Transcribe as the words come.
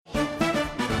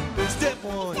Step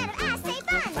 1. Instead of I say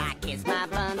bun. Black is my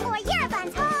bun. Or your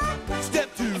bun's whole. Step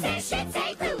 2. This shit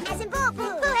say boo. As in boo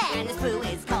boo. Boo head. And this boo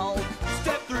is cold.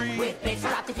 Step 3. With bitch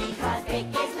drop the D, cause big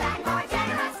is black, more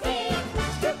generous scheme.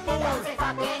 Step 4. Don't say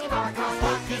fuck anymore, cause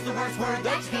fuck is the worst word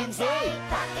that you can say.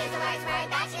 Fuck is the worst word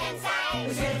that you can say.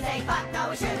 We shouldn't say fuck, no,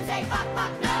 we shouldn't say fuck,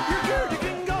 no. You're good, you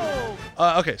can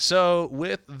go. Okay, so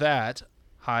with that,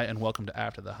 hi and welcome to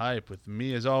After the Hype. With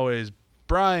me, as always,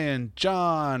 Brian,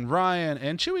 John, Ryan,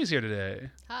 and Chewy's here today.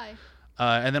 Hi.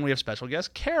 And then we have special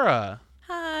guest, Kara.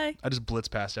 Hi. I just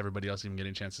blitzed past everybody else even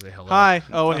getting a chance to say hello. Hi.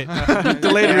 Oh, wait.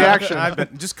 Delayed reaction. I've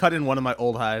been just cut in one of my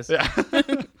old highs. Yeah.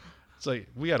 It's like,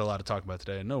 we got a lot to talk about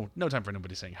today. No time for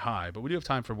anybody saying hi, but we do have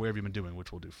time for where have you been doing,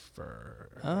 which we'll do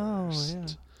first. Oh, yeah.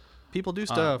 People do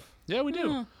stuff. Yeah, we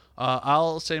do.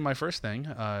 I'll say my first thing,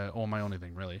 or my only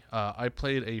thing, really. I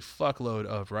played a fuckload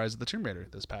of Rise of the Tomb Raider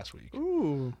this past week.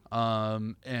 Ooh.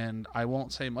 And I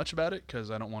won't say much about it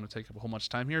because I don't want to take up a whole much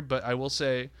time here, but I will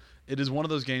say it is one of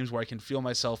those games where I can feel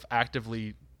myself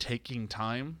actively taking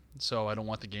time, so I don't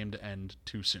want the game to end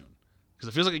too soon. Because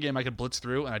it feels like a game I could blitz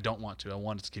through, and I don't want to. I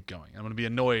want it to keep going. I'm going to be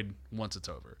annoyed once it's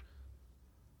over.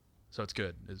 So it's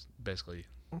good, is basically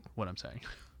what I'm saying.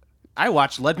 I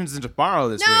watched Legends of Tomorrow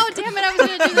this No, week. damn it, I was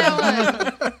going to do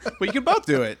that one. But you can both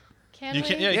do it. Can You we?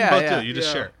 can, yeah, you Yeah, can both yeah. do it. You just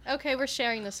Yeah. share. Okay, we're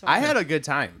sharing this one. I had a good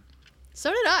time. So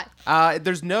did I.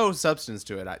 There's no substance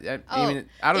to it. I Oh, mean,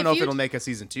 I don't if know if you- it'll make a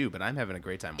season 2, but I'm having a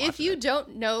great time watching If you it.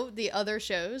 don't know the other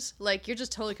shows, like, you're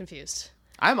just totally confused.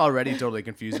 I'm already totally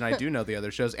confused, and I do know the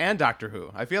other shows and Doctor Who.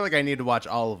 I feel like I need to watch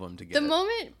all of them to get The it.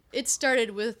 moment it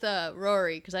started with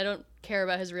Rory, because I don't care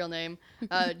about his real name,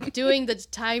 doing the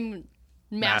time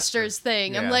masters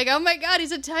thing. I'm Yeah. like, oh my god,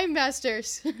 he's a time master.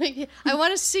 I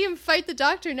want to see him fight the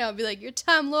Doctor now. Be like, you're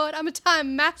time lord, I'm a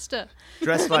time master.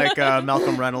 Dressed like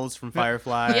Malcolm Reynolds from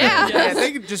Firefly. Yeah. I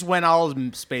think it just went all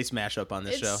space mashup on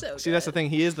this It's show. so See, that's the thing.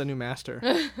 He is the new master.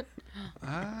 But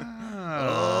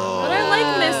I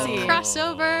like Missy.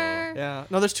 Crossover. Yeah.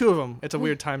 No, there's two of them. It's a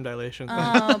weird time dilation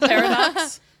thing.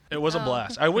 Paradox. It was a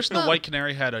blast. I wish the White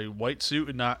Canary had a white suit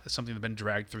and not something that's been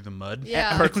dragged through the mud.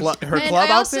 Yeah. Her club And outfit.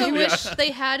 I also wish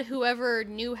they had whoever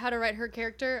knew how to write her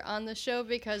character on the show,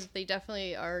 because they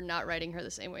definitely are not writing her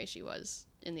the same way she was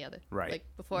in the other, Right. like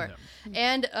before.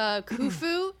 And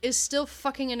Khufu is still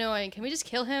fucking annoying. Can we just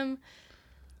kill him?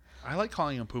 I like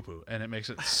calling him Poo Poo, and it makes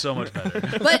it so much better.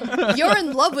 But you're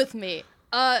in love with me.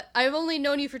 I've only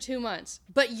known you for 2 months,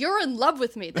 but you're in love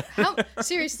with me. How,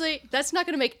 seriously, that's not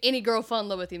gonna make any girl fall in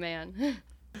love with you, man.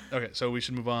 Okay, so we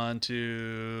should move on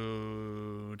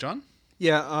to John.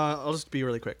 Yeah, I'll just be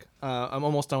really quick. I'm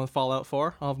almost done with Fallout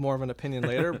 4. I'll have more of an opinion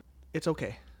later. It's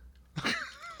okay.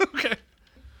 Okay.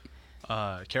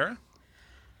 Kara?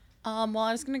 Well,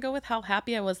 I was going to go with how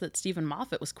happy I was that Stephen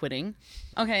Moffat was quitting.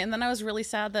 Okay, and then I was really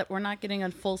sad that we're not getting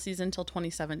a full season until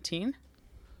 2017.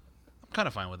 I'm kind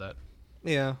of fine with that.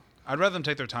 Yeah. I'd rather them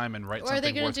take their time and write Or are they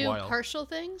something gonna do worthwhile. partial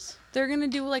things? They're going to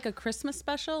do like a Christmas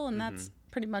special, and that's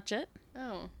pretty much it.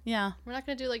 Oh, Yeah, we're not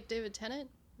gonna do like David Tennant,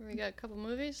 where we got a couple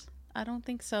movies. I don't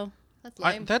think so. That's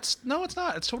lame. No, it's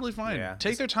not. It's totally fine. Yeah.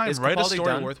 Take their time. Is Write a Capaldi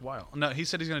story done? worthwhile. No, he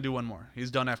said he's going to do one more. He's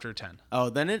done after 10.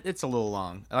 Oh, then it's a little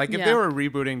long. Like, if Yeah. they were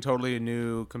rebooting totally a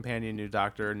new companion, new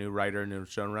doctor, new writer, new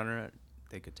showrunner,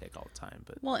 they could take all the time.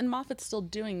 But Well, and Moffat's still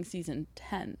doing season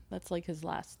 10. That's like his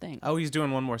last thing. oh, he's doing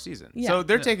one more season. Yeah. So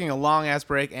they're taking a long ass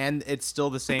break, and it's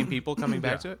still the same people coming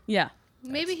back to it. Yeah.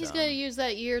 Maybe he's gonna use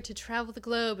that year to travel the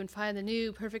globe and find the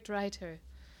new perfect writer.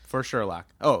 For Sherlock.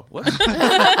 Oh, what?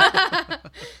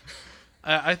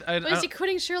 But is he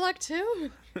quitting Sherlock too?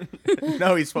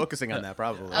 No, he's focusing on that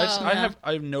probably. I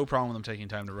have no problem with them taking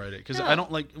time to write it because No. I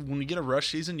don't like when you get a rush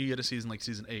season. You get a season like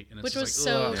season 8, and it's Which just was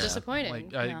like, so ugh. disappointing.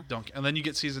 Like I Yeah. don't, and then you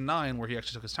get season 9 where he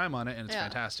actually took his time on it, and it's Yeah.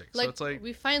 fantastic. Like, So it's like,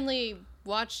 we finally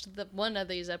watched one of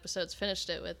these episodes, finished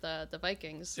it with the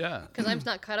Vikings. Yeah. Because I'm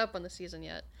not caught up on the season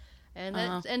yet, and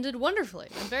that ended wonderfully.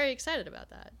 I'm very excited about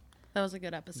that. That was a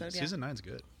good episode. Yeah. season 9's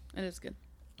good. It is good.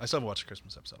 I still haven't watched the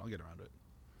Christmas episode. I'll get around to it.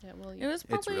 Yeah. Well, It was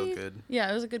It's probably real good. Yeah,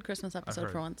 it was a good Christmas episode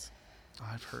heard. for once.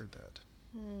 I've heard that.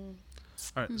 All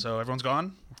right, so everyone's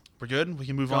gone. We're good. We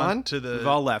can move Gone? on to the. We've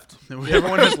all left.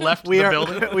 Everyone has left We the are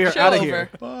building. we are Show out of over. here.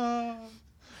 I'm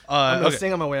gonna Okay.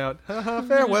 sing on my way out.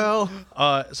 Farewell.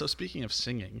 So speaking of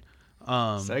singing,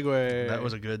 Segue. that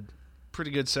was a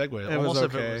pretty good segue. It was Almost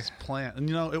if okay. it was planned. And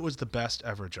it was the best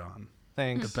ever, John.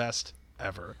 Thanks. The best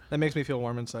ever. That makes me feel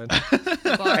warm inside.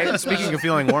 Hey, speaking of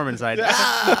feeling warm inside,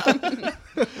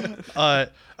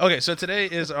 Okay, so today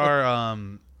is our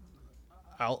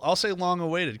I'll say long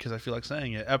awaited because I feel like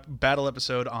saying it, battle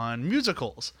episode on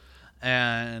musicals.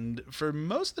 And for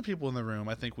most of the people in the room,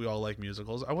 I think we all like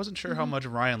musicals. I wasn't sure how much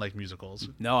Ryan liked musicals.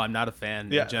 No, I'm not a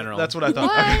fan in general. That's what I thought.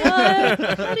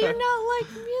 What? How do you not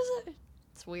like music?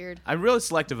 It's weird. I'm really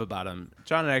selective about them.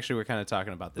 John and I actually were kind of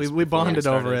talking about this. We before bonded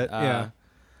over started. it. Yeah.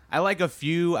 I like a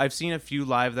few. I've seen a few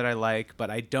live that I like,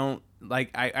 but I don't like.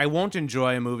 I won't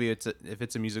enjoy a movie if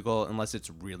it's a musical unless it's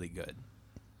really good.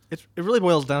 It really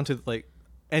boils down to like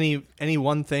any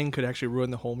one thing could actually ruin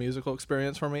the whole musical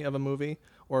experience for me of a movie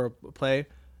or a play.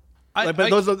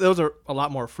 Those are a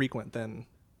lot more frequent than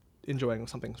enjoying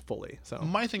something fully. So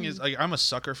My thing is, like, I'm a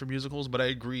sucker for musicals, but I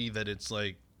agree that it's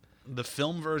like the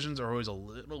film versions are always a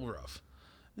little rough,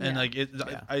 and like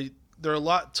they're a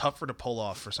lot tougher to pull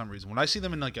off for some reason. When I see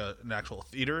them in like an actual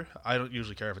theater, I don't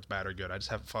usually care if it's bad or good. I just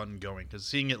have fun going because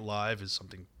seeing it live is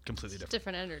something completely different.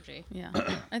 Different energy. Yeah.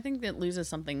 I think it loses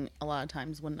something a lot of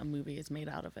times when a movie is made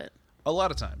out of it. A lot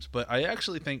of times, but I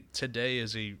actually think today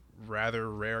is a rather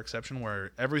rare exception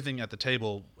where everything at the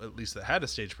table, at least that had a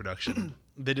stage production,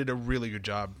 they did a really good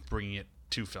job bringing it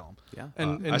to film. Yeah.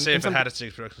 and I say if some- it had a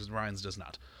stage production, Ryan's does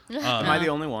not. Am I the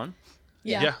only one?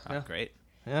 Yeah. Oh, great.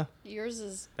 yeah. Yours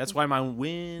is That's why mine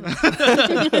wins.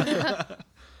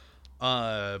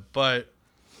 But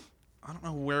I don't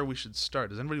know where we should start.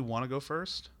 Does anybody want to go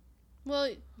first? well.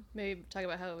 Maybe talk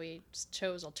about how we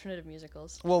chose alternative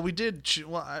musicals. Well, we did.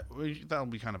 That'll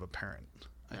be kind of apparent,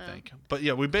 I think. But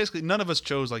yeah, we basically none of us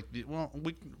chose like.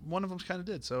 One of them kind of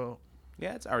did, so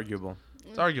Yeah, it's arguable.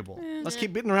 it's arguable. Let's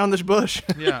keep beating around this bush.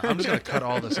 Yeah, I'm just gonna cut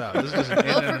all this out. This is just an in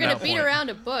Well, if and we're an gonna out beat point. around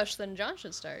a bush, then John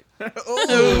should start.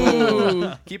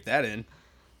 Keep that in.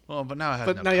 Well, but now I have.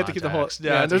 But now you have to keep the whole- context.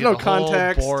 yeah, I have to there's get no the whole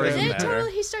context. boring Doesn't It matter.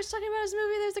 totally. He starts talking about his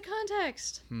movie. There's the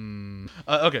context.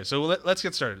 Okay, so let's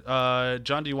get started.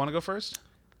 John, do you want to go first?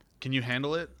 Can you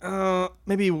handle it?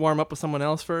 Maybe warm up with someone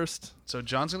else first. So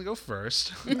John's gonna go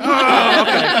first. I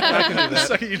can do The that.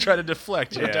 second you try to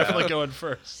deflect, you're Yeah. definitely going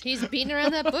first. He's beating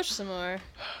around that bush some more.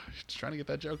 Just trying to get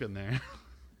that joke in there.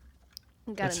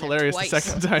 Got It's in there hilarious twice. the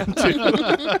second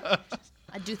time too.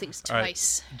 I do things All right.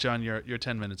 twice. John, your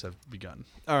 10 minutes have begun.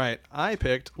 All right, I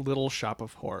picked Little Shop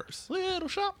of Horrors. Little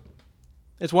shop.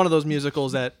 It's one of those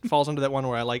musicals that falls under that one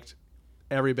where I liked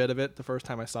every bit of it the first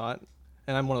time I saw it,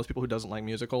 and I'm one of those people who doesn't like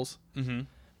musicals. Mm-hmm.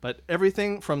 But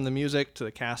everything from the music to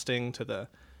the casting to the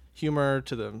humor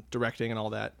to the directing and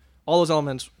all that, all those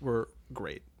elements were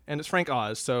great. And it's Frank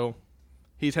Oz, so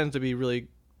he tends to be really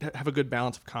have a good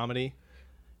balance of comedy,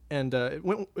 and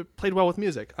it played well with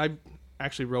music. I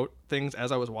actually wrote things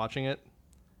as I was watching it,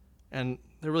 and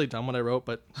they're really dumb what I wrote,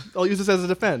 but I'll use this as a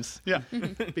defense Yeah.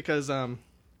 because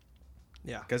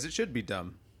Because it should be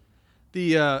dumb.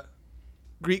 the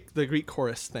Greek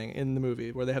chorus thing in the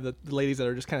movie where they have the ladies that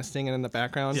are just kind of singing in the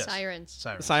background. Yes. Sirens.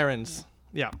 Sirens. Sirens.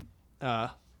 Yeah.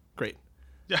 Great.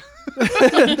 Yeah.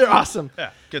 They're awesome.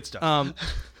 Yeah. Good stuff.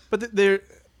 But they're,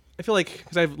 I feel like,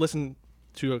 because I've listened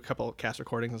to a couple of cast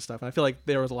recordings and stuff, and I feel like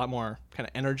there was a lot more kind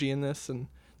of energy in this, and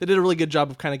they did a really good job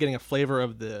of kind of getting a flavor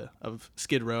of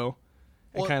Skid Row,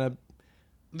 and Well, kind of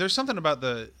There's something about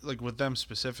with them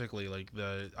specifically,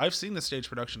 I've seen the stage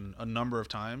production a number of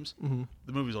times. Mm-hmm.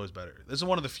 The movie's always better. This is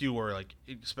one of the few where,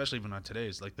 especially even on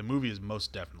today's, the movie is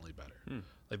most definitely better.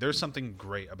 There's something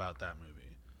great about that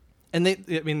movie. and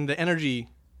the energy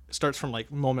starts from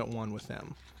moment one with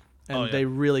them, and Oh, yeah. they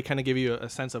really kind of give you a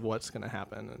sense of what's going to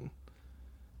happen,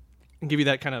 and give you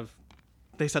that kind of,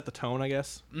 they set the tone, I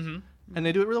guess, and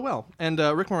they do it really well. And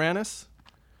Rick Moranis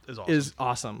Is awesome. is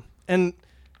awesome, and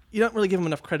you don't really give him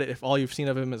enough credit if all you've seen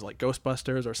of him is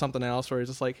Ghostbusters or something else, where he's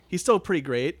just he's still pretty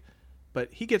great, but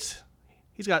he's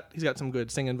got some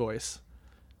good singing voice,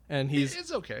 and he's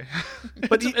It's okay.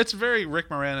 But it's very Rick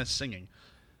Moranis singing,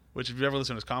 which if you ever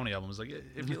listen to his comedy album, is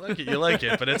if you like it, you like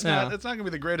it. But it's Yeah. not going to be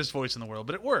the greatest voice in the world,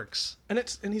 but it works. and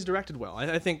he's directed well.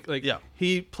 I think Yeah.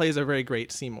 he plays a very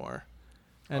great Seymour,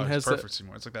 and Oh, has it's perfect,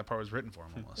 Seymour. It's like that part was written for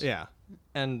him almost. yeah,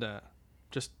 and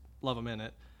just love him in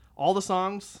it. All the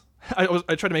songs. I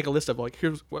tried to make a list of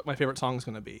here's what my favorite song is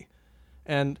going to be,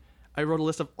 and I wrote a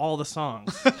list of all the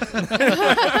songs.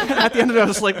 At the end of it, I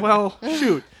was like, well,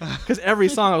 shoot, because every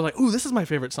song I was like, ooh, this is my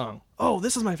favorite song. Oh,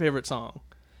 this is my favorite song.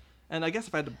 And I guess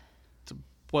if I had to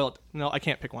boil it, no, I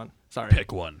can't pick one. Sorry,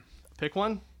 Pick one. pick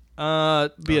one.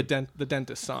 Be the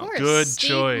dentist song. Of course, Good Steve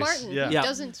choice. Martin. Yeah. He Yeah.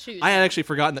 doesn't choose. I had actually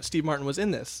forgotten that Steve Martin was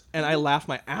in this, and I laughed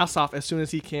my ass off as soon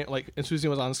as he came, as soon as he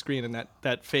was on screen, and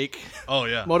that fake Oh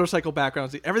yeah, motorcycle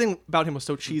background. Everything about him was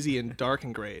so cheesy and dark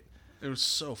and great. it was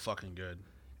so fucking good.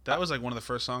 That was one of the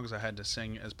first songs I had to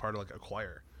sing as part of a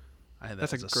choir. I had that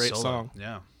That's a as great solo. song.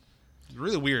 Yeah, it was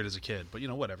really weird as a kid, but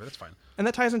whatever, that's fine. And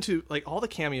that ties into all the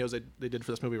cameos they did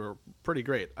for this movie were pretty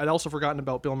great. I'd also forgotten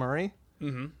about Bill Murray,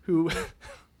 who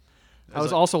I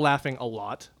was also laughing a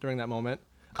lot during that moment.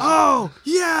 Oh,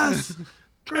 yes!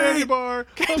 Candy bar.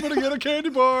 I'm gonna get a candy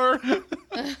bar.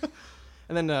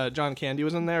 And then John Candy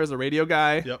was in there as the radio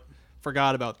guy. Yep.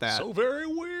 Forgot about that. So very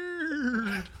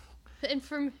weird. And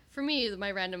for me,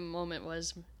 my random moment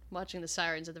was watching the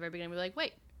sirens at the very beginning. Be like,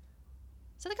 wait,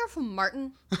 is that the girl from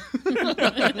Martin?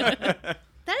 That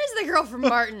is the girl from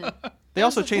Martin. They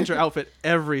also change their outfit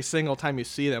every single time you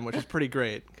see them, which is pretty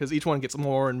great because each one gets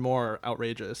more and more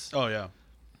outrageous. Oh yeah.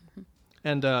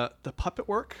 And the puppet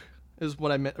work is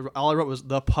what I meant. All I wrote was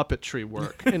the puppetry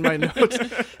work in my notes,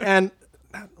 and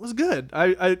that was good.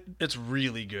 It's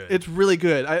really good. It's really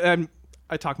good.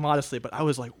 I talk modestly, but I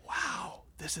was like, wow,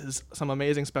 this is some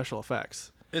amazing special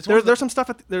effects. There's some stuff.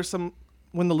 There's some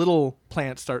when the little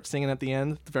plants start singing at the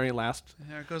end, the very last.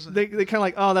 Yeah, it goes. They kind of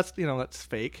like, oh, that's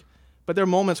fake. But there are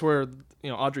moments where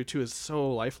Audrey 2 is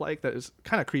so lifelike that is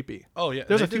kind of creepy. Oh yeah.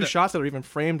 There's a few shots that are even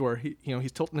framed where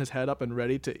he's tilting his head up and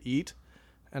ready to eat,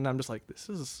 and I'm just like, this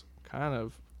is kind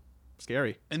of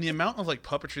scary. And the amount of like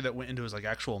puppetry that went into his like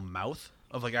actual mouth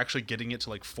of like actually getting it to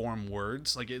like form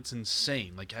words, like it's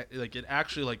insane. Like it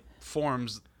actually like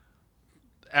forms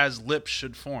as lips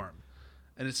should form,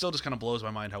 and it still just kind of blows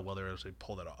my mind how well they actually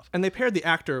pull that off. And they paired the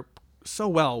actor so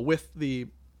well with the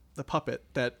puppet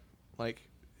that like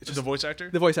it's just The voice actor.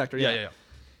 the voice actor. Yeah. Yeah.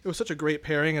 It was such a great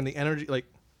pairing, and the energy. Like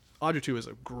Audrey 2 is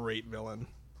a great villain.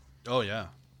 Oh yeah.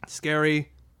 Scary,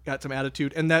 got some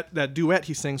attitude, and that duet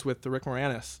he sings with the Rick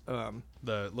Moranis.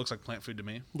 The looks like plant food to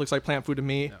me. Looks like plant food to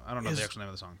me. Yeah, I don't know the actual name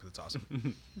of the song because it's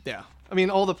awesome. Yeah, I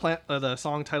mean all the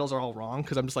song titles are all wrong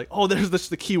because I'm just like, oh, there's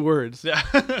the key words. Yeah.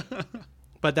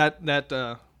 But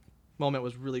that moment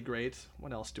was really great.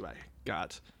 What else do I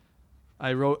got?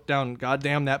 I wrote down,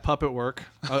 "Goddamn that puppet work"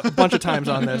 a bunch of times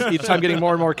on this. Each time getting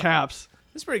more and more caps.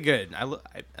 It's pretty good. I'm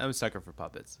a sucker for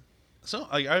puppets. So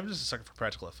I'm just a sucker for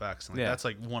practical effects. And, like, Yeah. that's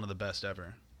like one of the best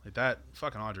ever. Like that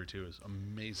fucking Audrey 2 is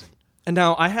amazing. And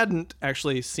now I hadn't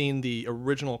actually seen the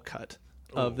original cut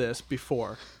of this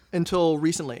before until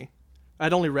recently.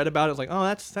 I'd only read about it. I was like, oh,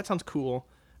 that sounds cool.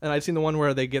 And I'd seen the one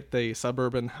where they get the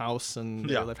suburban house and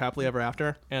they live happily ever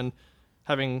after. And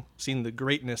having seen the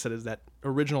greatness that is that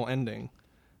original ending,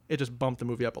 it just bumped the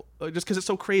movie up just because it's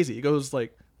so crazy. It goes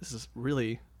like, this is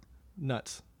really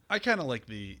nuts. I kind of like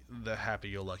the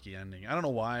happy-go-lucky ending. I don't know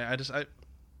why. I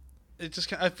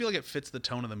feel like it fits the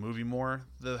tone of the movie more.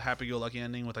 The happy-go-lucky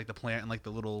ending with like the plant and like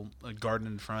the little garden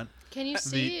in front. Can you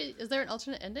see? Is there an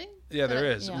alternate ending? Yeah, there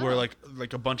is. Yeah. Where like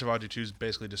a bunch of Audrey 2s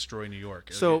basically destroy New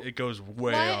York. So- it goes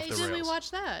way Why off the didn't we rails.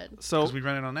 watch that? So, Because we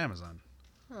ran it on Amazon.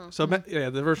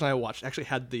 the version I watched actually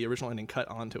had the original ending cut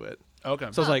onto it. Okay.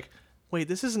 So I was like, wait,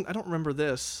 this isn't, I don't remember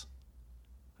this.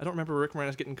 I don't remember Rick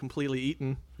Moranis getting completely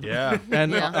eaten yeah.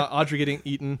 and Yeah. Audrey getting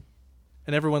eaten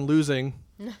and everyone losing.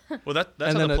 Well, that's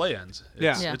And how then the it- play ends.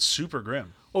 Yeah. Yeah. It's super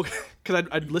grim. Okay, because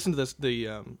I'd listened to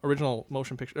the original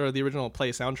motion picture or the original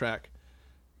play soundtrack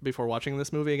before watching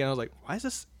this movie again. I was like, why does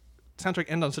this soundtrack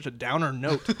end on such a downer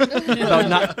note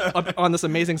about on this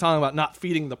amazing song about not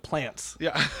feeding the plants?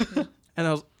 Yeah.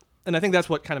 And I think that's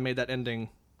what kind of made that ending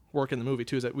work in the movie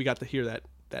too, is that we got to hear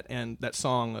that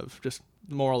song of just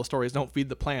the moral of the story is don't feed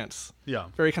the plants. Yeah.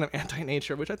 Very kind of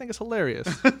anti-nature, which I think is hilarious.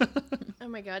 Oh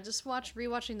my god, just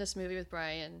rewatching this movie with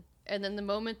Brian, and then the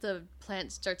moment the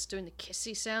plant starts doing the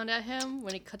kissy sound at him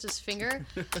when he cuts his finger,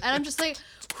 and I'm just like,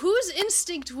 whose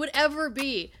instinct would ever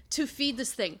be to feed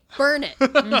this thing? Burn it.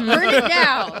 Burn it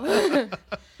now.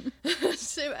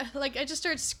 So, like, I just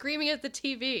started screaming at the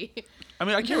TV. I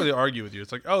mean, I can't really argue with you.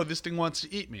 It's like, oh, this thing wants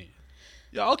to eat me.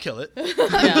 Yeah, I'll kill it.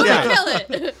 Yeah. Kill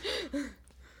it.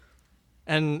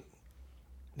 And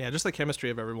yeah, just the chemistry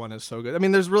of everyone is so good. I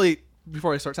mean, there's really,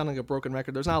 before I start sounding like a broken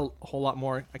record, there's not a whole lot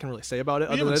more I can really say about it.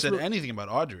 We other than haven't it's said really- anything about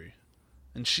Audrey.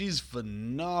 And she's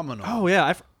phenomenal. Oh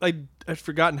yeah, I'd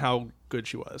forgotten how good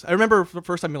she was. I remember the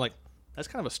first time being like, that's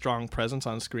kind of a strong presence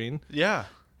on screen. Yeah.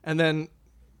 And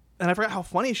I forgot how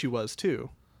funny she was too.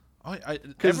 Oh,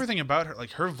 everything about her,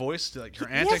 like her voice, like her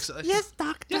antics. Yes,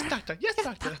 doctor. Yes, doctor. Yes,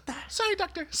 doctor. Sorry,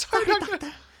 doctor. Sorry,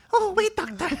 doctor. Oh wait,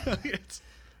 doctor.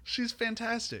 She's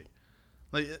fantastic.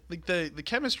 Like the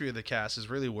chemistry of the cast is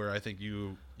really where I think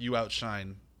you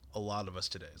outshine a lot of us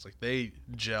today. It's like they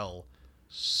gel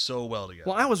so well together.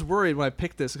 Well, I was worried when I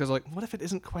picked this because like, what if it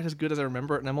isn't quite as good as I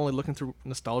remember it, and I'm only looking through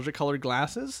nostalgia colored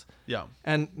glasses? Yeah.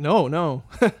 And no,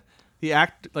 the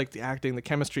acting, the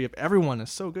chemistry of everyone is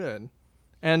so good,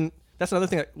 and that's another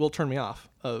thing that will turn me off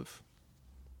of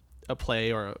a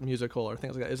play or a musical or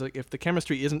things like that. Is like if the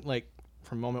chemistry isn't like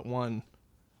from moment one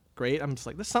great, I'm just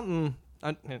like, there's something.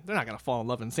 They're not gonna fall in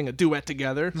love and sing a duet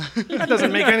together. That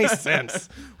doesn't make any sense.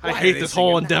 I hate this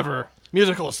whole endeavor.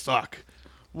 Musicals suck.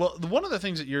 Well, one of the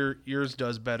things that yours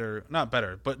does better, not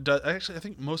better, but actually, I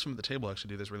think most of them at the table actually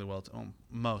do this really well.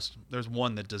 Most. There's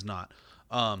one that does not.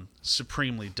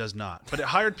 Supremely does not. But it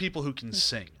hired people who can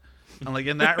sing.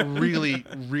 And that really,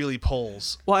 really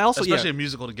pulls. Well, I also especially a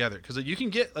musical together, because you can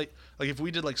get like if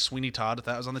we did like Sweeney Todd, if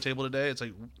that was on the table today, it's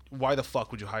like, why the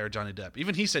fuck would you hire Johnny Depp?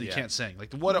 Even he said he can't sing.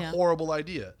 Like, what a horrible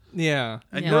idea. Yeah.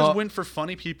 And Yeah. yours went for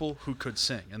funny people who could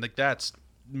sing, and like that's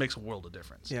makes a world of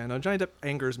difference. Yeah, no, Johnny Depp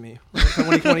angers me.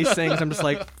 When he sings, I'm just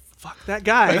like, fuck that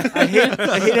guy. I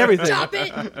hate everything. Stop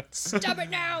it! Stop it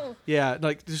now! Yeah,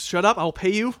 like, just shut up. I will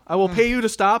pay you. I will pay you to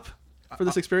stop for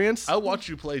this experience. I'll watch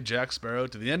you play Jack Sparrow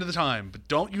to the end of the time, but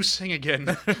don't you sing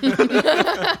again.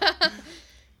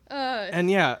 And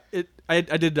yeah, I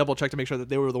did double check to make sure that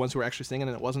they were the ones who were actually singing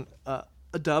and it wasn't a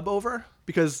dub over,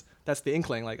 because that's the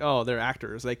inkling. Like, oh, they're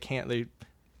actors. They're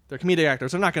comedic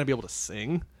actors. They're not going to be able to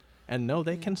sing. And no,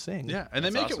 they can sing. Yeah, and they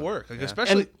make awesome. it work. Like, Yeah.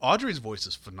 especially And- Audrey's voice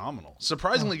is phenomenal.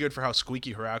 Surprisingly good for how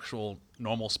squeaky her actual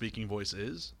normal speaking voice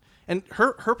is. And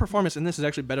her performance in this is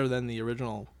actually better than the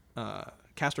original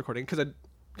cast recording, because I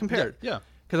compared. Yeah.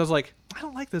 Because I was like, I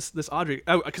don't like this Audrey.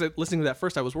 Because listening to that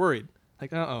first, I was worried.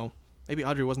 Like, maybe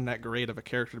Audrey wasn't that great of a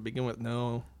character to begin with.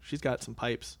 No, she's got some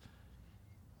pipes.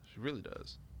 She really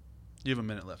does. You have a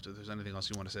minute left if there's anything else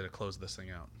you want to say to close this thing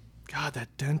out. God, that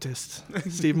dentist,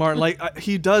 Steve Martin. Like,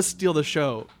 he does steal the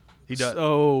show. He does.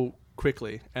 So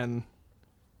quickly. And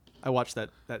I watched that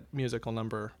musical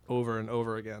number over and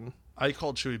over again. I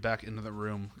called Chewie back into the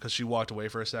room because she walked away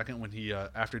for a second when he,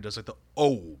 after he does like the,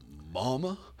 oh,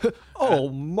 mama. Oh,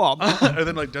 mom. And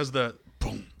then like does the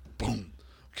boom, boom.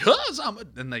 Cause I'm a,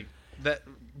 and like that,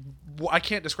 I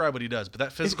can't describe what he does, but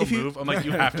that physical if you- move, I'm like,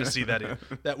 you have to see that.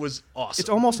 That was awesome. It's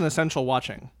almost an essential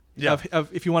watching. Yeah. Of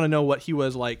if you want to know what he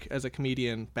was like as a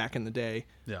comedian back in the day,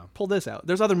 Yeah. pull this out.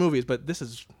 There's other movies, but this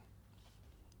is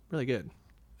really good.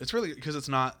 It's really, because it's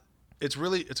not, it's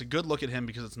a good look at him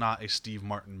because it's not a Steve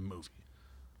Martin movie.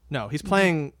 No, he's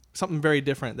playing something very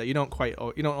different that you don't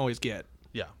always get.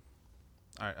 Yeah.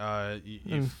 All right.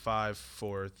 You 5,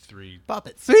 4, 3.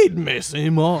 Puppets. Feed me,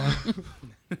 Seymour.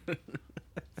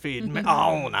 Feed me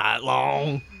all night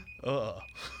long. All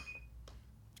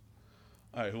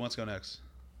right. Who wants to go next?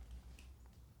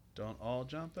 Don't all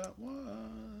jump at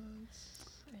once.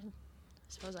 I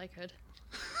suppose I could.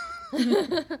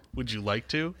 Would you like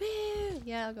to?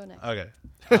 Yeah, I'll go next. Okay.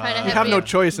 Trying to You have no me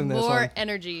choice in this more one.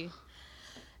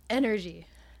 energy.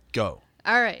 Go.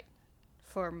 All right.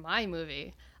 For my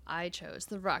movie, I chose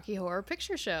the Rocky Horror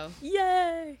Picture Show.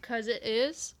 Yay! Because it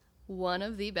is one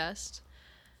of the best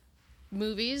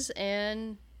movies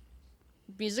and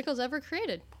musicals ever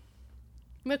created.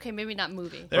 Okay, maybe not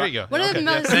movie. There you go. One of Okay, the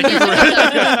yeah. most Thank you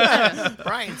musicals.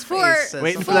 Brian's For- face says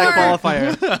Waiting for something. that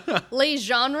qualifier. Les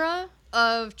genre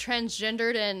of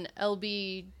transgendered and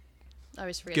LB. I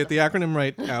always forget. Get the acronym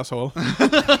right, asshole.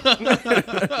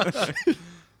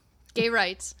 gay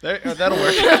rights. That'll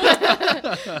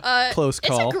work. Close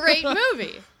call. It's a great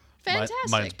movie. Fantastic.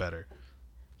 Mine's better.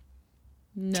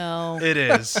 No. It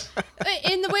is.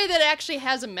 In the way that it actually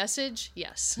has a message,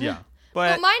 yes. Yeah.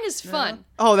 But But mine is fun.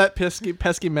 Oh, that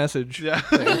pesky message.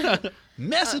 Yeah.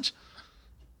 Message.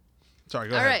 Sorry,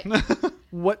 go All ahead. right.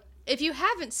 What? If you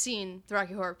haven't seen the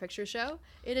Rocky Horror Picture Show,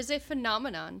 it is a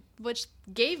phenomenon which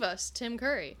gave us Tim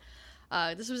Curry.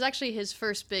 This was actually his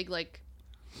first big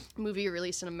movie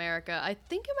release in America. I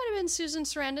think it might have been Susan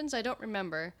Sarandon's. I don't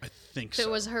remember. I think So so.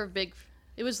 it was her big.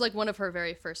 It was like one of her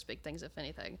very first big things, if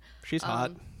anything. She's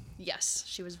hot. Yes,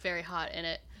 she was very hot in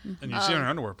it. And you see her in her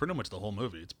underwear pretty much the whole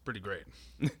movie. It's pretty great.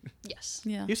 Yes.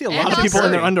 Yeah. You see a And lot of people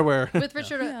in their also- underwear. With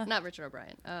Richard, not Richard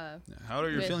O'Brien. How are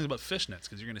your With- feelings about fishnets?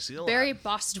 Because you're going to see a lot. Barry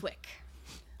Bostwick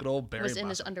Good old Barry was in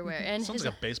his Bostwick. underwear, and Sounds his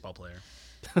like a baseball player.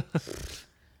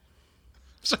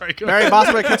 Sorry, go Barry ahead.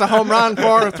 Bostwick hits a home run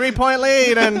for a 3-point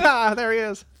lead, and there he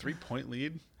is. 3-point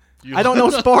lead? I don't know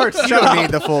sports. You Shut don't up.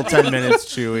 need the full 10 minutes,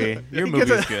 Chewy. Your He gets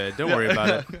movie's a- good. Don't worry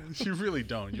about it. You really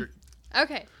don't. You're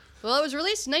Okay. Well, it was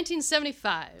released in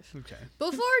 1975. okay.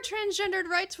 Before transgendered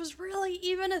rights was really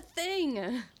even a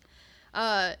thing.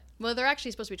 Well, they're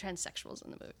actually supposed to be transsexuals in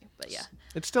the movie, but yeah.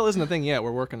 It still isn't a thing yet.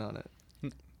 We're working on it.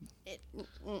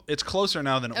 It's closer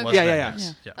now than it was. Okay. Yeah, then, yeah,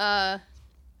 yes.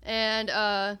 Yeah.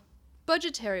 And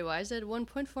budgetary wise, it had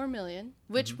 1.4 million,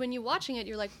 which when you're watching it,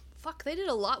 you're like, fuck, they did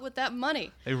a lot with that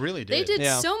money. They really did. They did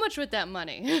Yeah. so much with that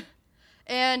money.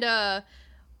 And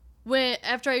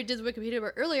after I did the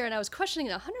Wikipedia earlier and I was questioning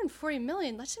it, 140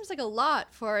 million, that seems like a lot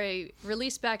for a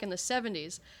release back in the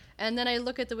 70s. And then I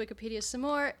look at the Wikipedia some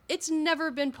more. It's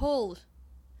never been pulled.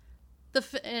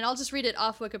 And I'll just read it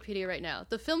off Wikipedia right now.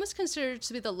 The film is considered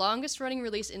to be the longest running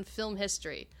release in film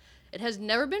history. It has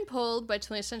never been pulled by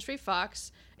 20th Century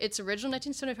Fox. Its original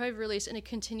 1975 release, and it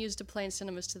continues to play in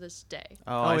cinemas to this day.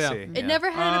 Oh, I yeah. see. It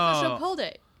never had an official pull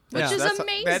date, which Yeah. is That's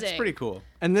amazing. That's pretty cool.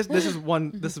 And this is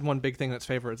one big thing that's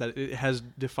favored is that it has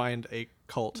defined a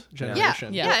cult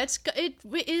generation. Yeah, it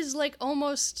is like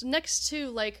almost next to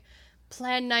like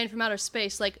Plan 9 from Outer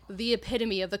Space, like the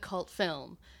epitome of the cult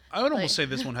film. I would Like- almost say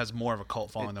this one has more of a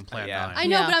cult following than Plan yeah. 9. I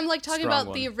know, Yeah. but I'm like talking Strong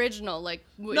about the one. original, like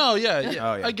No, yeah,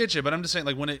 Oh, yeah. I get you, but I'm just saying,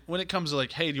 like, when it comes to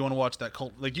like, hey, do you want to watch that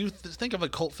cult? Like, you think of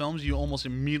like cult films, you almost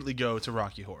immediately go to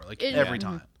Rocky Horror, like every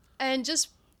time. and just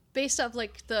based off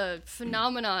like the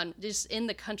phenomenon just in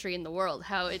the country, in the world,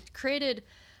 how it created.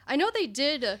 I know they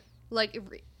did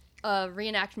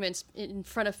reenactments in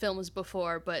front of films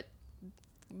before, but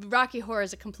Rocky Horror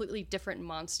is a completely different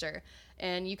monster,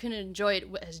 and you can enjoy it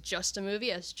as just a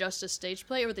movie, as just a stage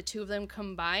play, or the two of them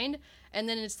combined. And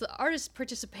then it's the artist's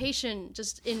participation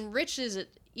just enriches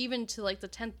it even to like the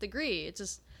 10th degree. It's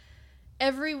just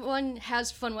everyone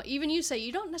has fun. Even you say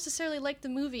you don't necessarily like the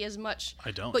movie as much.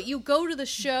 I don't. But you go to the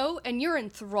show and you're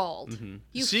enthralled.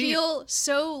 You Seeing it- feel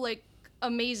so like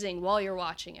amazing while you're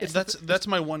watching it. That's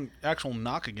my one actual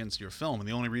knock against your film, and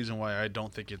the only reason why I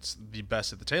don't think it's the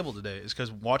best at the table today is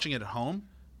because watching it at home,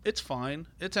 it's fine,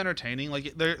 it's entertaining.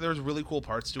 Like there's really cool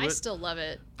parts to I it. still love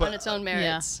it But- on its own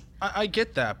merits. I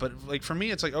get that, but like for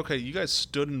me, it's like, okay, you guys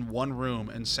stood in one room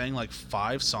and sang like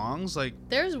 5 songs. Like,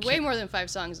 There's way more than 5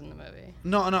 songs in the movie.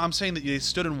 no, I'm saying that they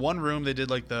stood in one room. They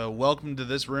did like the "Welcome to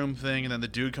this room" thing, and then the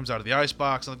dude comes out of the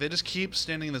icebox. Like they just keep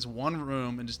standing in this one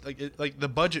room, and just like the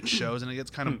budget shows, and it gets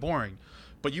kind of boring.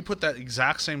 But you put that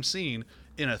exact same scene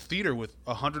in a theater with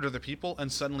 100 other people,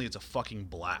 and suddenly it's a fucking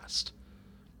blast.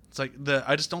 It's like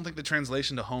I just don't think the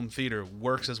translation to home theater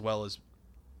works as well as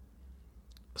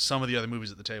some of the other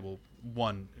movies at the table.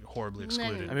 One horribly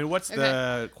excluded. I mean, what's Okay.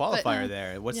 the qualifier But-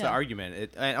 there? What's the Yeah.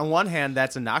 argument? On one hand,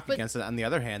 that's a knock But- against it. On the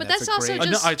other hand, but that's that's a also great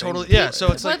just- no, I totally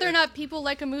So it's like whether or not people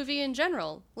like a movie in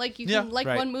general. Like you Yeah, can like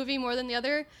right. one movie more than the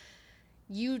other.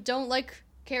 You don't like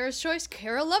Kara's choice.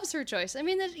 Kara loves her choice. I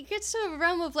mean, it gets to a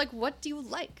realm of like, what do you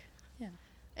like? Yeah.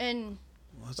 And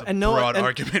that's a And no- broad and-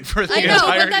 argument for the I know, but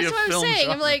entirety that's of what I'm film saying. I'm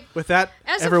genre. like, With that,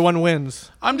 As a- everyone wins.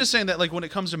 I'm just saying that, like, when it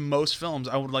comes to most films,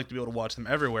 I would like to be able to watch them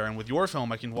everywhere. And with your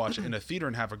film, I can watch it in a theater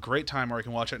and have a great time, or I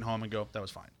can watch it at home and go, that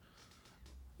was fine.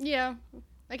 yeah,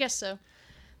 I guess so.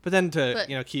 But then to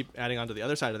But- keep adding on to the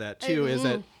other side of that too is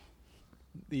that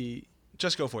the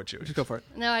Just go for it, Chewie. just go for it.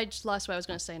 No, I just lost what I was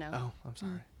going to say now. Oh, I'm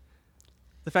sorry.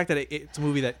 The fact that it's a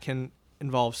movie that can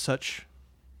involve such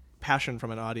passion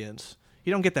from an audience,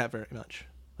 you don't get that very much.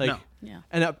 Like, No. Yeah.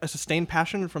 and a sustained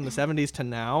passion from the 70s to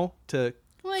now to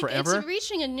Like forever. it's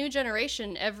reaching a new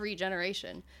generation every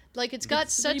generation. Like it's got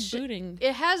It's such rebooting.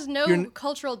 it has no You're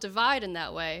cultural divide in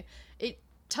that way. It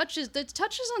touches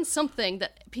on something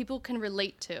that people can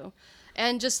relate to.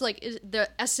 And just like the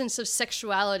essence of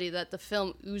sexuality that the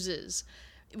film oozes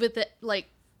with it, like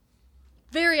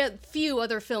very few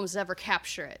other films ever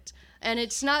capture it. And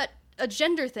it's not a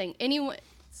gender thing.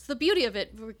 It's the beauty of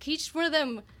it. Each one of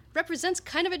them represents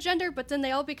kind of a gender, but then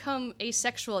they all become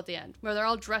asexual at the end, where they're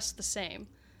all dressed the same.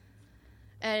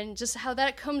 And just how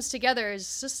that comes together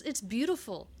is just, it's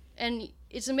beautiful. And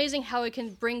it's amazing how it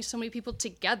can bring so many people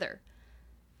together.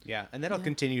 Yeah, and that'll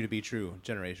continue to be true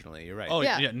generationally. You're right. Oh,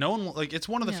 Yeah. yeah. No one, like, it's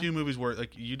one of the Yeah. few movies where,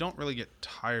 like, you don't really get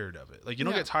tired of it. Like, you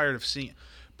don't No. get tired of seeing it.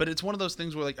 But it's one of those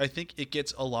things where, like, I think it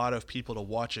gets a lot of people to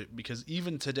watch it because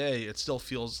even today, it still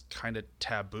feels kind of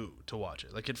taboo to watch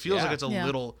it. Like, it feels Yeah. like it's a Yeah.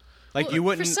 little. Like Well, you for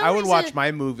wouldn't. some I would watch reason-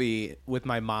 my movie with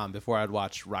my mom before I'd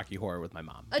watch Rocky Horror with my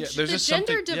mom. Yeah, The there's just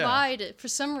gender something- yeah. divide, for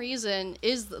some reason,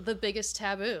 is the biggest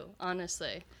taboo,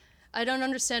 honestly. I don't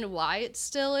understand why it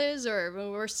still is, or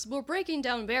we're breaking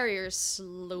down barriers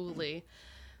slowly.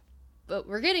 But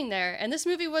we're getting there, and this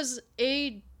movie was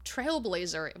a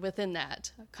trailblazer within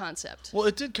that concept. Well,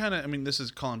 it did kind of. I mean, this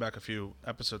is calling back a few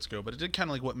episodes ago, but it did kind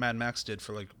of like what Mad Max did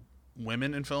for like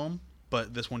women in film,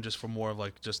 but this one just for more of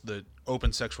like just the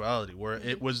open sexuality, where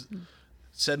it was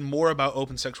said more about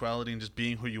open sexuality and just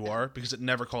being who you are because it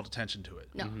never called attention to it.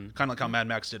 No. Kind of like how Mad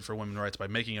Max did for women's rights by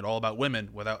making it all about women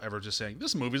without ever just saying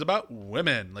this movie's about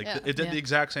women. Like Yeah. it did Yeah. the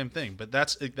exact same thing, but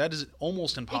that is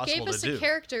almost It impossible gave us to do. a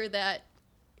character that,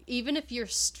 even if you're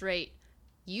straight,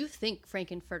 you think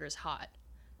Frankenfurter's hot.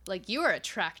 Like, you are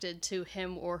attracted to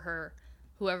him or her,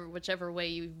 whichever way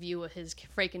you view his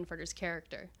Frankenfurter's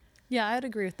character. Yeah, I'd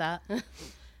agree with that.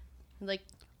 Like,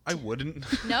 I wouldn't.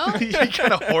 No? He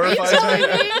kind of You horrifies telling me.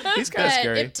 me He's kinda that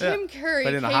scary. if Tim Curry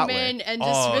But in a came hot way. in and Oh,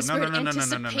 just no, whispered no, no, no, no, no,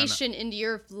 no, no. anticipation in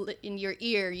your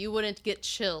ear, you wouldn't get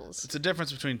chills. It's a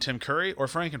difference between Tim Curry or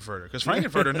Frankenfurter. Because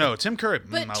Frankenfurter, no. Tim Curry,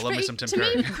 But I love me some Tim to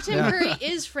Curry. me, Tim Curry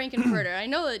is Frankenfurter. I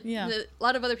know that, Yeah. that a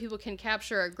lot of other people can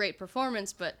capture a great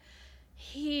performance, but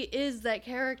he is that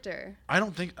character. I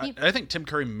don't think I think Tim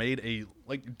Curry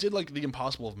did the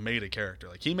impossible of made a character.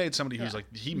 Like he made somebody who's Yeah.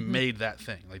 like he made that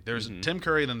thing. Like there's Tim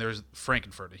Curry, then there's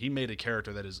Frankenfurter. He made a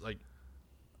character that is like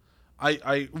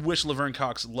I wish Laverne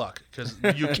Cox luck because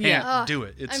you can't do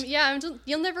it. It's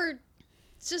You'll never.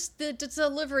 It's just the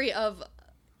delivery of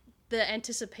the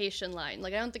anticipation line.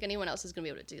 Like I don't think anyone else is gonna be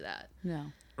able to do that. No.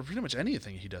 or pretty much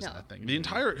anything he does in No. that thing. The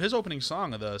entire his opening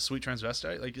song of the Sweet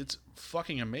Transvestite, like it's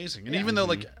fucking amazing. And even though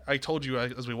like I told you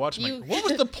as we watched, I'm like, what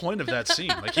was the point of that scene?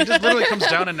 Like he just literally comes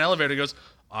down in an elevator, and goes,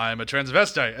 "I'm a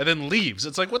transvestite," and then leaves.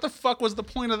 It's like, what the fuck was the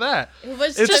point of that? It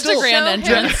was It's just still- to grand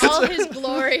show him entrance. all his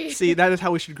glory. See, that is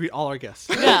how we should greet all our guests.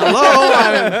 Yeah.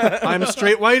 Hello, I'm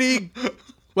Straight Whitey.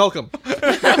 Welcome.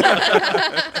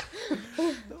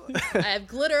 I have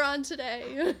glitter on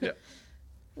today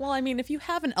Well, I mean, if you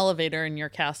have an elevator in your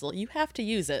castle, you have to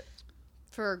use it.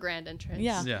 for a grand entrance.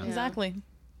 Yeah, Yeah. exactly.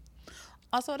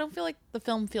 Also, I don't feel like the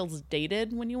film feels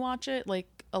dated when you watch it.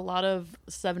 Like a lot of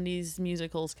 70s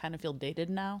musicals kind of feel dated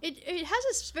now. It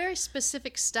has a very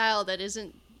specific style that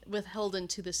isn't withholden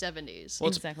to the 70s. Well,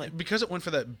 it's- Exactly. Because it went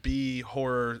for that B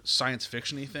horror science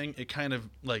fiction-y thing, it kind of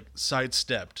like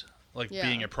sidestepped Yeah.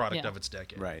 being a product Yeah. of its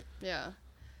decade. Right. Yeah.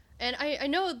 And I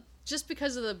know just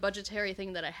because of the budgetary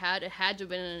thing that it had to have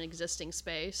been in an existing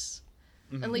space.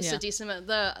 At least Yeah. a decent amount.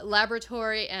 The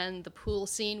laboratory and the pool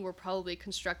scene were probably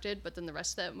constructed, but then the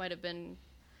rest of that might have been,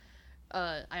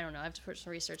 I don't know, I have to put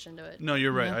some research into it. No,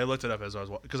 you're right. Yeah. I looked it up as I was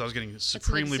because I was getting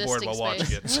supremely bored while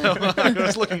existing watching it. So I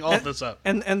was looking all this up.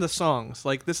 And the songs,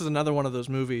 like this is another one of those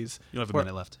movies You have a where,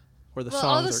 minute left. where the Well,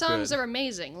 songs all the are songs good. are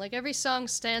amazing. Like every song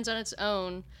stands on its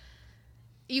own.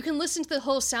 You can listen to the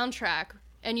whole soundtrack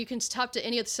and you can stop to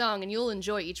any of the song and you'll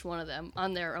enjoy each one of them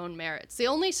on their own merits. The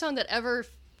only song that ever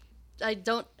I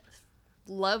don't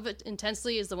love it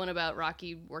intensely is the one about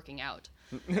Rocky working out.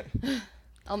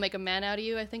 I'll make a man out of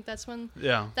you. I think that's one.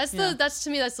 Yeah. That's to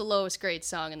me that's the lowest grade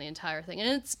song in the entire thing, and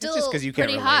it's still just 'cause you can't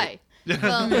pretty relate. high.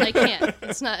 Well, I can't.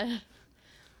 It's not.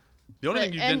 The only But-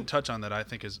 thing you and- didn't touch on that I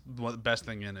think is the best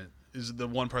thing in it is the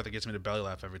one part that gets me to belly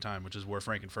laugh every time, which is where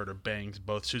Frankenfurter bangs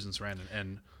both Susan Sarandon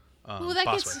and Well, that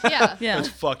Boswick. gets yeah. Yeah. It's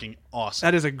fucking awesome.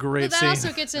 That is a great But that scene.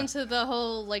 also gets into the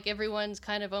whole like everyone's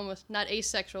kind of almost not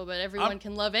asexual, but everyone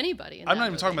can love anybody. I'm not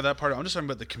even talking about that part. I'm just talking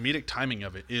about the comedic timing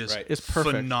of it is Right. It's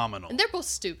perfect. phenomenal. And they're both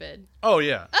stupid. Oh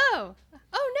yeah. Oh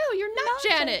no, you're not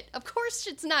Janet. Of course,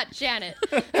 it's not Janet.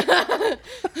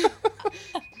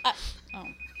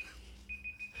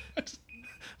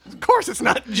 Of course, it's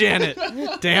not Janet.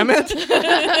 Damn it!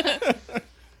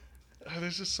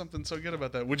 There's just something so good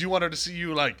about that. Would you want her to see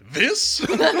you like this?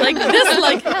 Like this,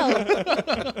 like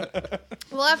hell.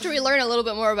 Well, after we learn a little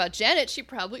bit more about Janet, she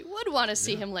probably would want to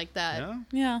see him like that. Yeah.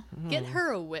 Yeah. Get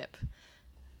her a whip.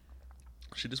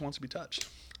 She just wants to be touched.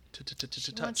 She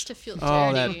wants Touched. to feel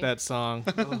Oh, dirty. that song.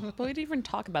 But we didn't even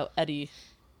talk about Eddie.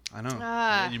 I know.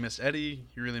 Ah. Yeah, you missed Eddie.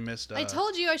 You really missed. I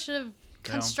told you I should have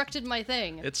Yeah. constructed my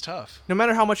thing. It's tough. No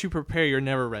matter how much you prepare, you're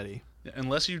never ready.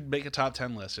 Unless you make a top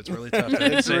 10 list, it's really tough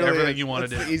to say everything you want to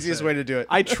do. That's the easiest way to do it.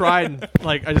 I tried.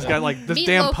 Like I just got like this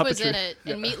damn Meatloaf puppetry. was in it,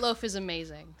 and Meatloaf is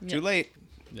amazing. Too late.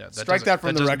 Yeah, Strike doesn't- that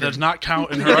from the does- record. Does not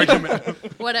count in her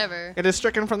argument. Whatever. It is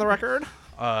stricken from the record.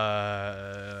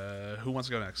 Who wants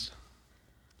to go next?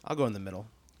 I'll go in the middle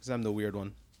because I'm the weird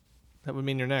one. That would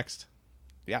mean you're next.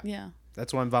 Yeah.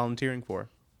 That's what I'm volunteering for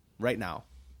right now.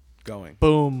 Going.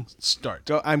 Boom. Start.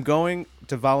 I'm going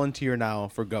to volunteer now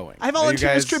for going. I volunteer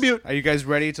Are you as guys- tribute. Are you guys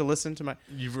ready to listen to my?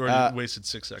 You've already wasted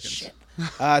 6 seconds.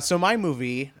 So my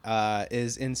movie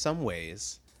is in some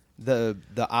ways the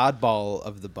oddball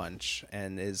of the bunch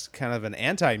and is kind of an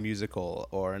anti-musical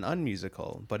or an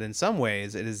unmusical, but in some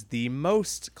ways it is the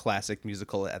most classic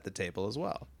musical at the table as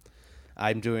well.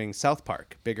 I'm doing South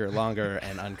Park, bigger, longer,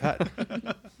 and uncut.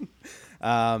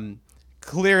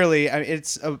 Clearly, I mean,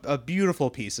 it's a beautiful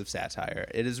piece of satire.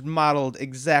 It is modeled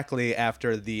exactly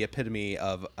after the epitome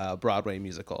of a Broadway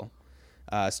musical,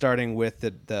 starting with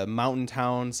the Mountain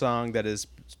Town song that is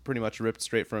pretty much ripped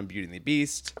straight from Beauty and the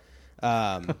Beast,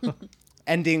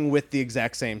 ending with the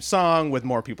exact same song with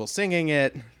more people singing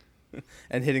it,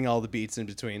 and hitting all the beats in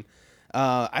between.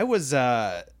 I was,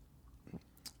 I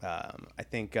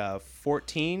think,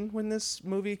 14 when this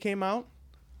movie came out,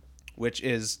 which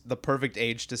is the perfect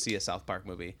age to see a South Park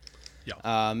movie.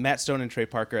 Yeah. Matt Stone and Trey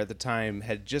Parker at the time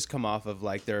had just come off of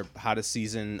like their hottest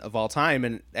season of all time,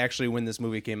 and actually when this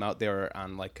movie came out, they were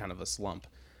on like kind of a slump.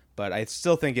 But I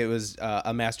still think it was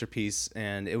a masterpiece,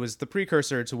 and it was the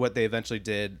precursor to what they eventually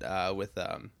did with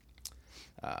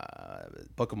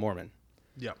Book of Mormon.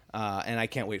 Yeah. And I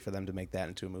can't wait for them to make that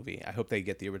into a movie. I hope they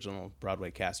get the original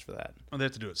Broadway cast for that. Well, they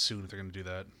have to do it soon if they're going to do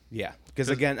that. Yeah, because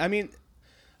again, I mean,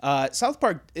 South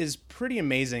Park is pretty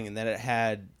amazing in that it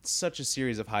had such a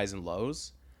series of highs and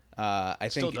lows. I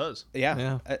think Still does.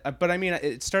 Yeah. But I mean,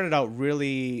 it started out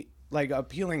really like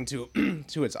appealing to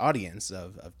to its audience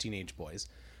of teenage boys,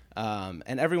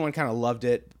 and everyone kind of loved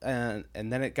it. And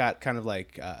then it got kind of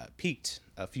like peaked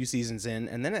a few seasons in,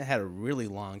 and then it had a really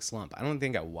long slump. I don't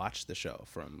think I watched the show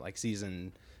from like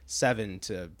season 7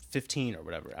 to 15 or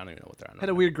whatever. I don't even know what they're on. Had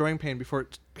a weird growing pain before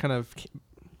it kind of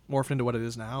morphed into what it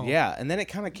is now. Yeah, and then it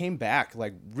kind of came back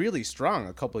like really strong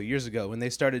a couple of years ago when they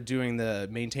started doing the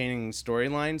maintaining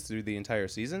storylines through the entire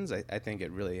seasons. I think it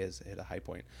really is hit a high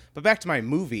point. But back to my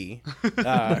movie,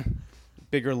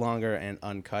 bigger, longer, and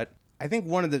uncut. I think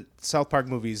one of the South Park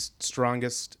movie's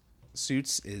strongest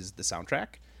suits is the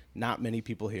soundtrack. Not many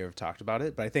people here have talked about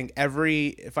it, but I think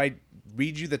if I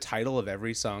read you the title of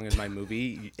every song in my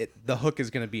movie, the hook is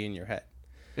going to be in your head.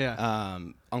 Yeah.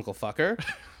 Uncle Fucker,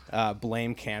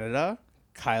 Blame Canada,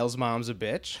 Kyle's Mom's a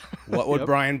Bitch, What Would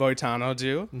Brian Boitano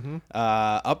Do? Mm-hmm.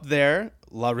 Up There,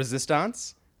 La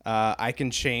Resistance, I Can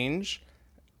Change,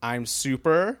 I'm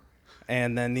Super,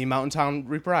 and then the Mountain Town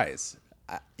Reprise.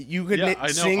 You could Yeah, I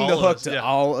know sing all the of hook those, to yeah.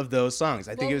 all of those songs.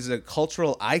 I think it was a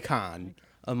cultural icon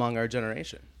among our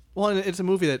generation. Well, and it's a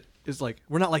movie that is like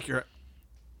you're not like your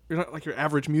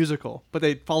average musical, but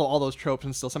they follow all those tropes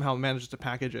and still somehow manage to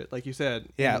package it, like you said.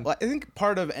 Yeah, And- well, I think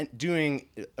part of doing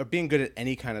or being good at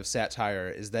any kind of satire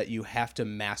is that you have to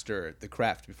master the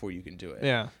craft before you can do it.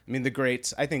 Yeah. I mean, the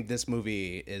greats, I think this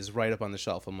movie is right up on the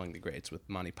shelf among the greats with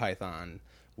Monty Python,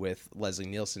 with Leslie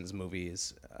Nielsen's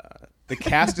movies. The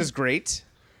cast is great.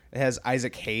 It has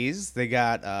Isaac Hayes. They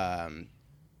got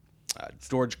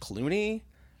George Clooney.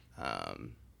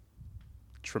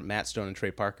 Matt Stone and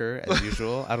Trey Parker, as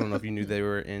usual. I don't know if you knew they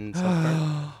were in South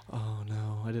Park. Oh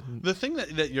no, I didn't. The thing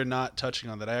that you're not touching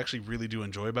on that I actually really do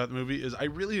enjoy about the movie is I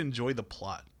really enjoy the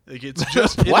plot. Like it's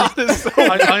just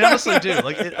I honestly do.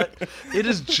 Like it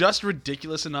is just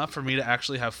ridiculous enough for me to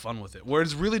actually have fun with it. Where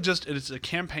it's really just it's a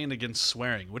campaign against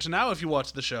swearing, which now if you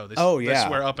watch the show, they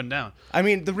swear up and down. I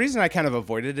mean, the reason I kind of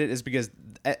avoided it is because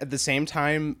at the same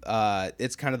time,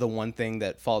 it's kind of the one thing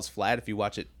that falls flat if you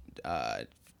watch it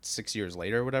 6 years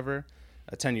later or whatever,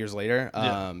 10 years later,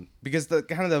 because the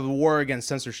kind of the war against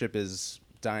censorship is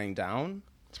dying down.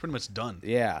 It's pretty much done.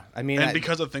 Yeah, I mean, And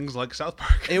because of things like South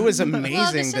Park. it was Well, the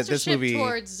amazing that this censorship movie.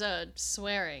 towards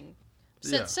swearing,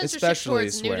 Yeah. censorship Especially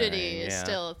towards nudity swearing, is yeah.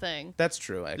 still a thing. That's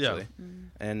true, actually. Yeah.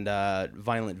 And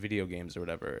violent video games or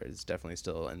whatever is definitely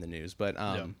still in the news. But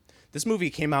Yeah. this movie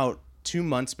came out 2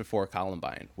 months before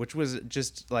Columbine, which was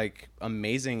just like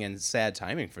amazing and sad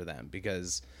timing for them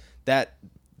because that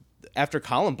after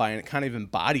Columbine, it kind of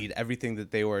embodied everything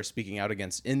that they were speaking out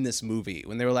against in this movie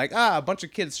when they were like, a bunch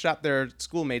of kids shot their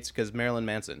schoolmates because Marilyn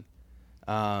Manson.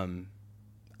 I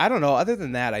don't know. Other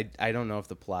than that, I don't know if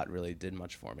the plot really did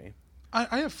much for me.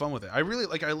 I have fun with it. I really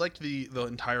I liked the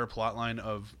entire plot line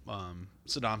of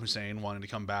Saddam Hussein wanting to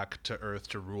come back to Earth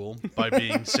to rule by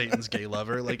being Satan's gay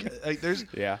lover. Like there's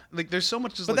there's so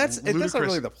much just But that's ludicrous. not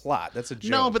really the plot. That's a joke.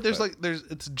 No, but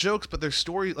it's jokes, but there's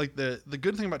story. Like the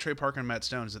good thing about Trey Parker and Matt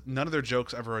Stone is that none of their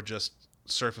jokes ever are just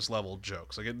surface level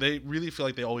jokes. Like they really feel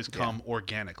like they always come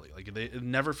organically. Like it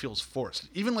never feels forced.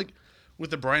 Even like with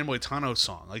the Brian Boitano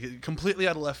song, like it completely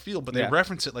out of left field, but they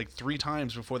reference it like 3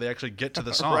 times before they actually get to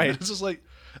the song. Right. It's just like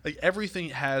everything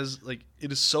has like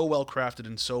it is so well crafted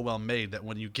and so well made that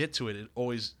when you get to it, it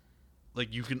always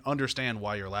like you can understand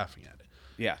why you're laughing at it.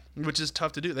 Yeah. Which is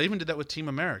tough to do. They even did that with Team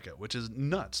America, which is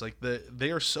nuts. Like they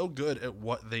are so good at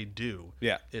what they do.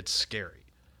 Yeah. It's scary.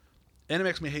 And it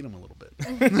makes me hate them a little bit.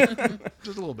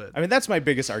 Just a little bit. I mean, that's my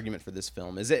biggest argument for this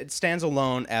film is it stands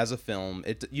alone as a film.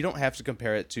 You don't have to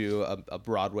compare it to a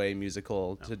Broadway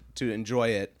musical to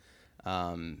enjoy it.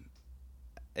 I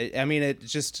mean, it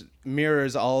just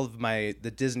mirrors all of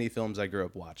the Disney films I grew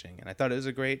up watching, and I thought it was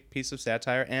a great piece of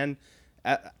satire. And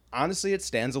honestly, it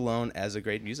stands alone as a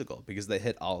great musical because they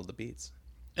hit all of the beats.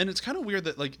 And it's kind of weird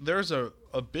that like there's a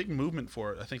big movement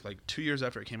for it. I think like 2 years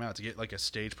after it came out to get like a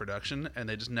stage production, and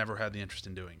they just never had the interest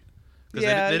in doing it because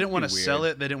they didn't want to sell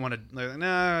it. They didn't want to. Like,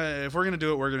 nah, if we're gonna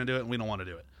do it, we're gonna do it, and we don't want to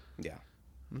do it. Yeah.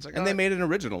 And it's like, And they made an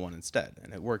original one instead,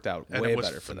 and it worked out and way it was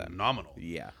better for them. phenomenal.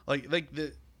 Yeah. Like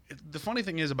the funny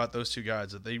thing is about those two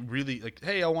guys that they really like,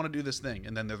 hey, I want to do this thing,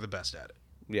 and then they're the best at it.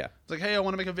 Yeah. It's like, hey, I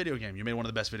want to make a video game. You made one of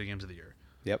the best video games of the year.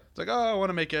 Yep. It's like, oh, I want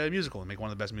to make a musical and make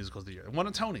one of the best musicals of the year. Won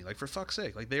a Tony, like, for fuck's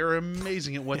sake. Like, they are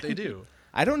amazing at what they do.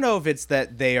 I don't know if it's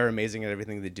that they are amazing at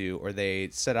everything they do, or they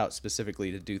set out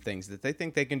specifically to do things that they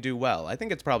think they can do well. I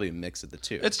think it's probably a mix of the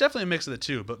two. It's definitely a mix of the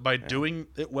two, but by doing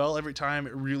it well every time,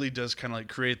 it really does kind of like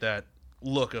create that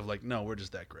look of like, no, we're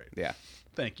just that great. Yeah.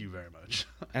 Thank you very much.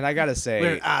 And I gotta say,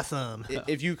 We're awesome.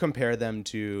 if you compare them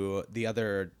to the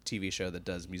other TV show that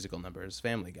does musical numbers,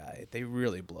 Family Guy, they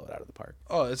really blow it out of the park.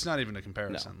 Oh, it's not even a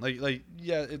comparison. No. Like,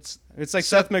 yeah, it's It's like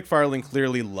Seth MacFarlane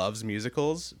clearly loves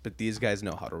musicals, but these guys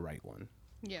know how to write one.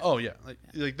 Yeah. oh yeah,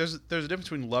 like there's a difference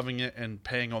between loving it and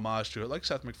paying homage to it, like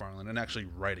Seth MacFarlane, and actually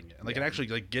writing it, and actually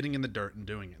like getting in the dirt and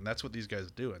doing it, and that's what these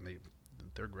guys do, and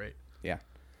they're great. Yeah.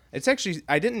 It's actually,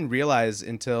 I didn't realize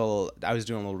until I was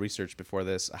doing a little research before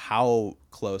this how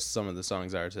close some of the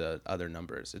songs are to other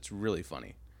numbers. It's really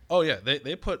funny. Oh yeah,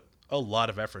 they put a lot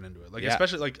of effort into it. Like Yeah.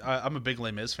 especially like I'm a big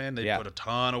Les Mis fan. They Yeah. put a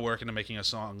ton of work into making a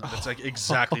song that's like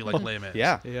exactly like Les Mis.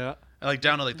 Yeah. Yeah. And, like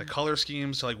down to like the color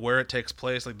schemes to like where it takes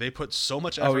place. Like they put so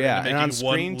much effort Oh yeah, into and on making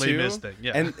one screen Les too. Mis thing.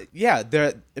 Yeah, And yeah,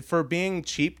 for being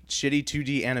cheap, shitty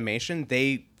 2D animation,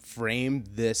 they framed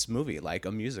this movie like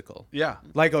a musical, yeah.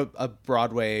 like a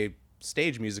Broadway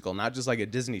stage musical, not just like a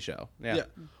Disney show. Yeah.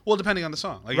 Well, depending on the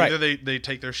song. Like Right. either they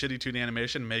take their shitty 2D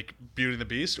animation and make Beauty and the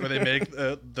Beast, or they make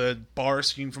the bar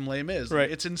scene from Les Mis. Like,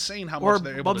 Right. it's insane how Or much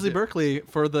they're able to Bubsy do. Berkeley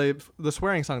for the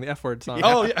swearing song, the F word song.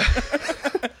 Oh yeah.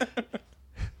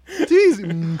 Tease,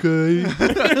 okay.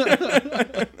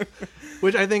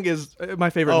 Which I think is my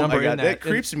favorite Oh number. my god, in that. that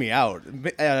creeps me out.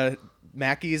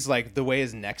 Mackey's like the way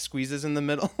his neck squeezes in the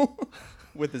middle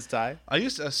with his tie. I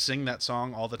used to sing that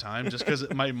song all the time just because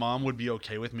my mom would be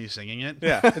okay with me singing it.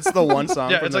 Yeah, it's the one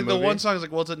song. Yeah, from it's like the movie. one song is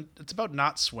like, well, it's about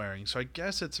not swearing, so I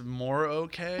guess it's more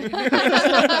okay.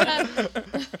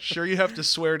 Sure, you have to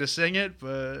swear to sing it,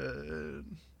 but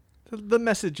The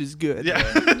message is good. yeah,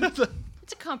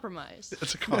 It's a compromise.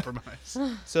 it's a compromise.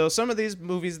 So some of these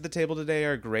movies at the table today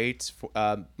are great,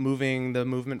 moving the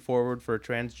movement forward for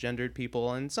transgendered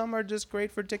people, and some are just great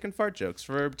for dick and fart jokes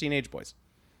for teenage boys.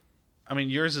 I mean,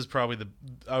 yours is probably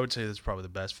I would say that's probably the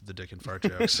best for the dick and fart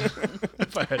jokes.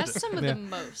 If I had That's to. some of the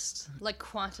most, like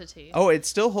quantity. Oh, it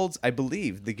still holds, I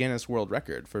believe, the Guinness World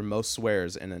Record for most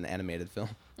swears in an animated film.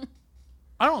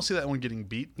 I don't see that one getting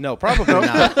beat. No, probably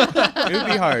not. It would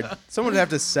be hard. Someone would have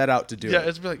to set out to do Yeah, it.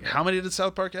 it's be like, how many did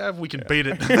South Park have? We can beat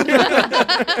it.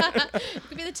 It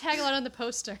could be the tagline on the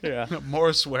poster. Yeah.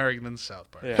 More swearing than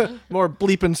South Park. Yeah. More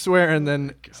bleeping swearing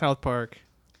than South Park.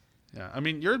 Yeah, I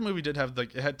mean, your movie did have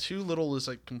like it had two little just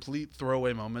like complete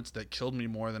throwaway moments that killed me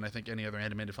more than I think any other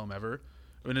animated film ever.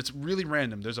 And it's really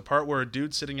random. There's a part where a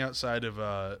dude's sitting outside of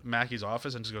Mackey's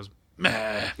office and just goes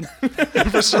meh.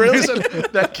 And for some reason,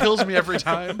 that kills me every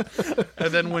time.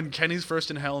 And then when Kenny's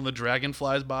first in hell and the dragon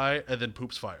flies by and then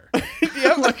poops fire.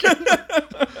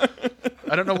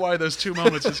 I don't know why those two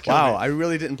moments just killed Wow, me. I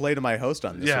really didn't play to my host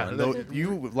on this Yeah, one. that- Though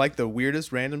you like the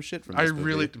weirdest random shit from I this movie.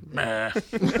 really meh.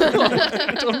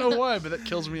 I don't know why, but that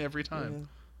kills me every time.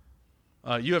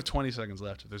 You have 20 seconds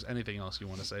left. If there's anything else you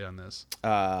want to say on this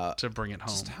to bring it home,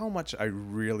 Just how much I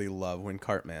really love when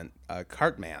Cartman,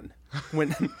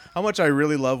 when how much I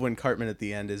really love when Cartman at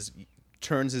the end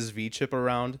turns his V chip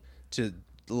around to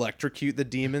electrocute the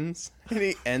demons, and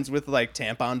he ends with like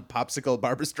tampon popsicle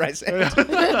Barbra Streisand.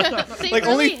 They Like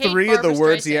really only hate 3 of the Barbra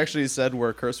words he Streisand. actually said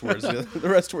were curse words. The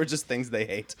rest were just things they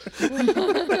hate.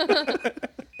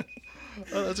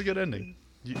 oh, that's a good ending.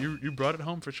 You brought it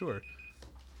home for sure.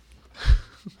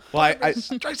 Well, I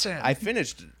Streisand. I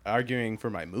finished arguing for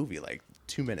my movie like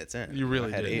 2 minutes in. You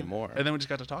really I had did. 8 more. And then we just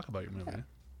got to talk about your movie.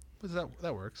 But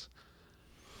that works.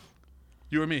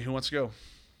 You or me? Who wants to go?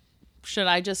 Should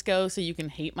I just go so you can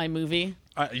hate my movie?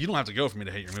 You don't have to go for me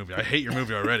to hate your movie. I hate your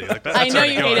movie already. Like, I that's know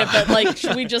already you hate going. it, but like,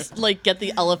 should we just like get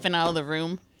the elephant out of the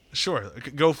room? Sure,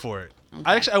 go for it.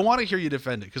 I want to hear you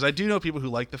defend it because I do know people who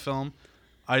like the film.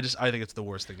 I think it's the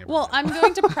worst thing ever. Well, made. I'm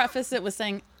going to preface it with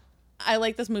saying I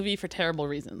like this movie for terrible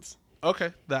reasons.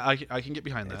 Okay, that I can get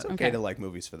behind that. It's okay, Okay. to like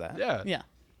movies for that. Yeah. Yeah.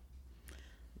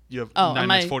 You have Oh, 9 am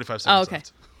minutes I- 45 seconds okay.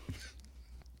 left.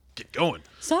 Get going.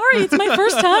 Sorry, it's my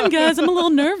first time, guys. I'm a little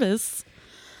nervous.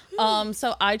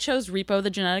 So I chose Repo the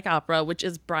Genetic Opera, which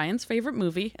is Brian's favorite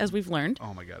movie, as we've learned.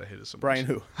 Oh my god, I hate it so much. Brian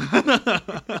who?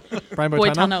 Brian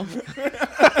Boitano.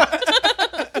 Boitano.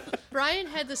 Brian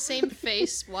had the same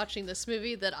face watching this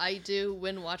movie that I do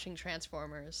when watching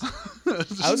Transformers.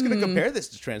 I was going to compare this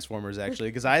to Transformers actually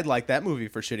because I like that movie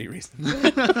for shitty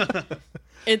reasons.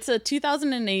 It's a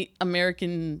 2008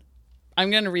 American. I'm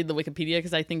going to read the Wikipedia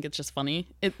because I think it's just funny.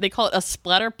 They call it a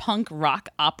splatterpunk rock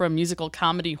opera musical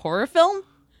comedy horror film.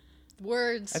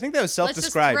 words. I think that was Let's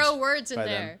just self-described. throw words in by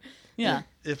them. there. Yeah.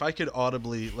 If I could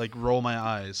audibly like roll my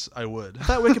eyes, I would. I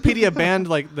thought Wikipedia banned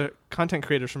like the content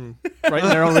creators from writing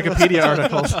their own Wikipedia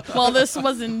articles. Well, this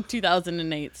was in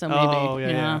 2008, so maybe. Oh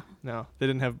yeah. No, they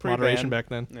didn't have Pretty moderation banned.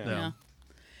 back then. Yeah.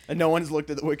 And no one's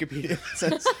looked at the Wikipedia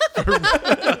since.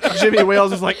 Jimmy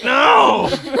Wales is like, no.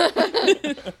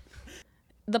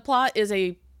 The plot is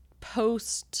a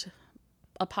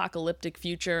post-apocalyptic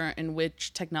future in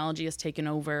which technology has taken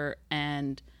over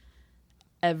and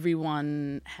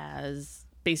everyone has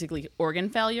basically organ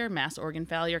failure, mass organ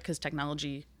failure, because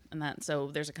technology and that. So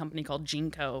there's a company called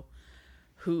GeneCo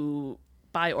who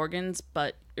buy organs,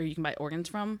 or you can buy organs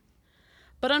from.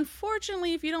 But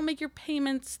unfortunately, if you don't make your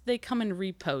payments, they come and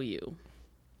repo you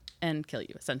and kill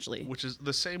you, essentially. Which is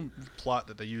the same plot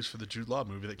that they used for the Jude Law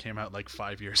movie that came out like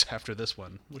 5 years after this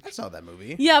one. Which, I saw that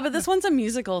movie. Yeah, but this one's a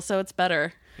musical, so it's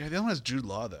better. yeah, the other one has Jude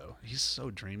Law though. He's so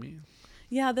dreamy.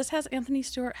 Yeah, this has Anthony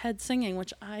Stewart Head singing,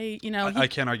 which I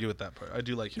can't argue with that part. I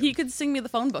do like him. he could sing me the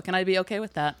phone book, and I'd be okay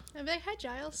with that. I'd be like, hi,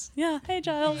 Giles. Yeah, hey,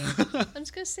 Giles. I'm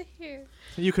just going to sit here.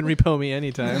 You can repo me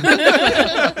anytime.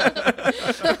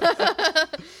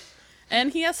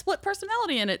 And he has split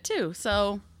personality in it, too,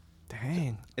 so...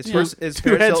 Dang. Is, Yeah. is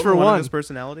Two Paris heads Hilton for one one. of his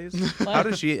personalities? How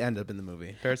does she end up in the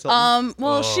movie? Paris Hilton?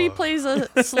 Well, she Oh. plays a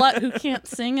slut who can't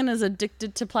sing and is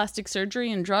addicted to plastic surgery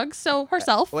and drugs, so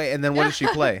herself. Wait, and then what does she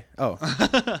play? Oh,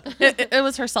 It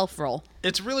was her self role.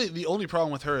 It's really the only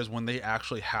problem with her is when they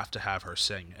actually have to have her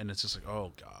sing, and it's just like,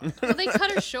 oh god, Well, they cut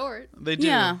her short. they do,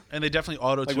 Yeah. and they definitely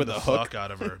auto tune with the a hook? fuck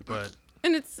out of her. But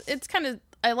And it's kind of...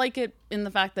 I like it in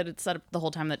the fact that it's set up the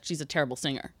whole time that she's a terrible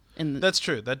singer. that's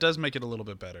true. That does make it a little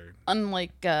bit better.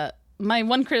 Unlike... my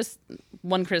one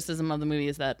criticism of the movie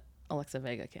is that Alexa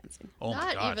Vega can't sing. Oh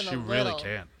my Not god, even she a really little.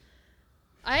 can.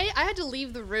 I had to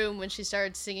leave the room when she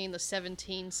started singing the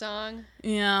 17 song.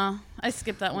 Yeah, I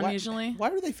skip that one why, usually. Why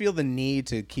do they feel the need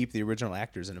to keep the original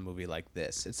actors in a movie like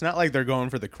this? It's not like they're going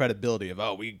for the credibility of,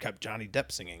 oh, we kept Johnny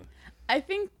Depp singing. I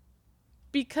think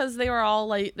because they were all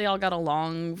like they all got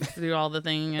along through all the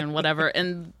thing and whatever,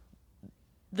 and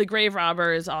the grave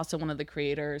robber is also one of the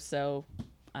creators, so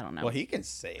I don't know. Well, he can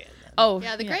say it then. oh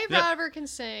Yeah, the grave Yeah. robber can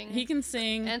sing. he can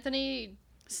sing. Anthony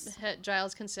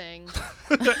Giles can sing.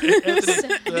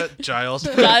 Giles.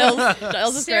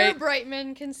 Giles is Sarah great.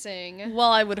 Brightman can sing.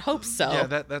 Well, I would hope so. Yeah,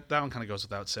 that one kind of goes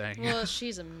without saying. Well,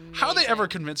 she's amazing. How they ever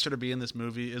convinced her to be in this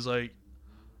movie is like,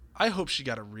 I hope she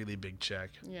got a really big check.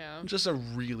 Yeah. Just a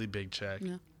really big check.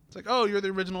 Yeah. It's like, oh, you're the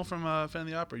original from Phantom of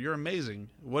the Opera. You're amazing.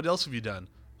 What else have you done?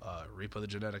 Repo the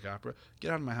Genetic Opera.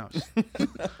 Get out of my house.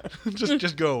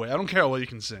 just go away. I don't care how well you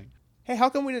can sing. Hey, how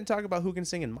come we didn't talk about who can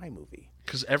sing in my movie?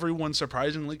 Because everyone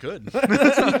surprisingly could.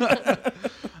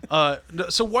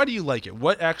 So why do you like it?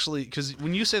 What actually? Because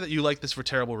when you say that you like this for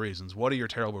terrible reasons, what are your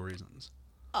terrible reasons?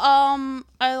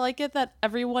 I like it that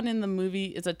everyone in the movie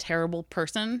is a terrible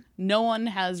person. No one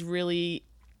has really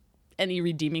any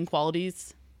redeeming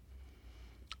qualities.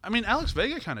 I mean, Alex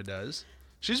Vega kind of does.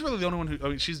 She's really the only one who. I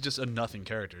mean, she's just a nothing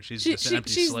character. She's just an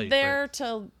empty she's slate. there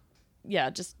to,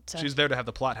 just to, She's there to have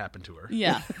the plot happen to her.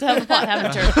 yeah, to have the plot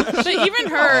happen to her. But even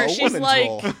her, Oh, she's woman's like,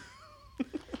 role.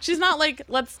 she's not like,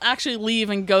 let's actually leave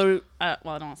and go. Well,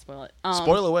 I don't want to spoil it.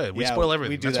 Spoil away. We yeah, spoil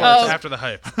everything. we do That's that. why it's Oh. after the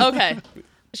hype. Okay.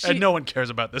 And no one cares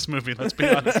about this movie. Let's be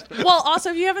honest. Well, also,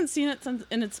 if you haven't seen it since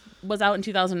and it was out in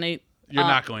 2008, You're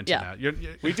not going to yeah. now. You're,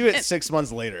 We do it 6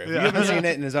 months later. If you haven't seen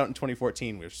it and it's out in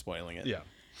 2014, we're spoiling it. yeah.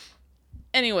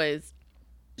 Anyways,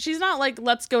 she's not like,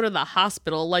 let's go to the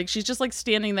hospital. Like, she's just like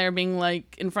standing there being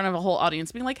like in front of a whole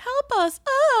audience being like, help us,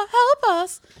 help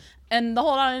us. And the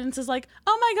whole audience is like,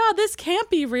 oh my God, this can't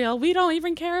be real. We don't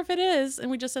even care if it is. And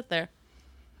we just sit there.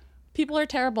 People are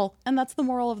terrible. And that's the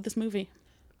moral of this movie.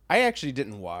 I actually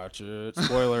didn't watch it.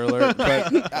 Spoiler alert.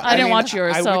 But I didn't watch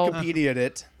yours, I so- Wikipedia'd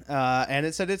it, and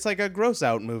it said it's like a gross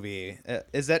out movie.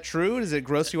 Is that true? Does it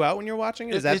gross you out when you're watching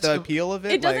it? Is that It's the a- appeal of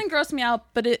it? It doesn't Like, gross me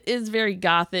out, but it is very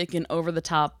gothic and over the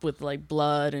top with like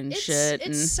blood and shit. It's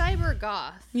and cyber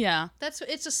goth. yeah. It's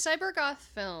a cyber goth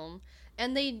film,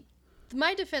 and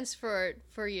my defense for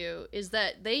you is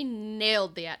that they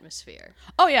nailed the atmosphere.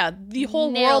 Oh yeah, the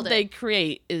whole Nailed world it. they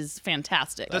create is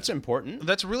fantastic. that's important.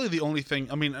 That's really the only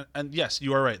thing. I mean, and yes,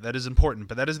 you are right. That is important,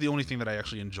 but that is the only thing that I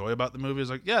actually enjoy about the movie. Is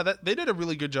like, yeah, that they did a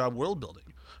really good job world building,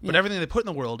 but everything they put in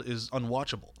the world is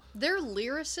unwatchable. Their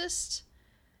lyricist,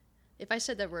 if I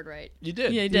said that word right, You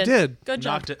did. yeah, you did. did. Good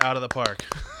job. Knocked it out of the park.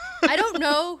 I don't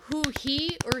know who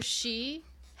he or she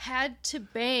had to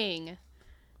bang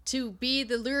to be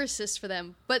the lyricist for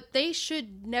them, but they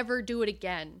should never do it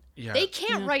again. Yeah. They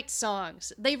can't write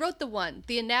songs. They wrote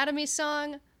the Anatomy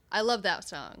song. I love that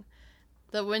song.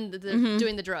 The when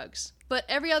doing the drugs. But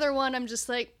every other one, I'm just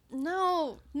like,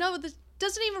 No, this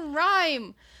doesn't even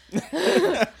rhyme.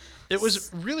 It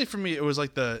was really, for me, it was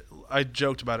like I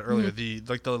joked about it earlier, the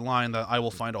line that I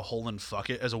will find a hole and fuck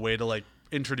it as a way to like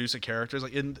introduce a character.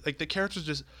 The characters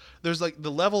just, there's like the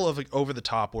level of like over the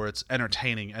top where it's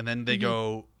entertaining, and then they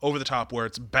go over the top where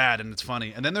it's bad and it's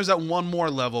funny, and then there's that one more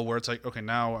level where it's like, okay,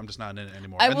 now I'm just not in it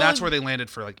anymore. That's where they landed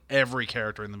for like every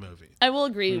character in the movie. I will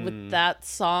agree with that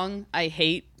song. I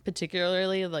hate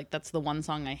particularly, like that's the one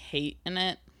song I hate in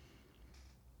it.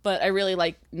 But I really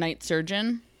like Night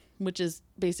Surgeon, which is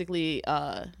basically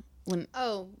when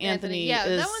Anthony Yeah,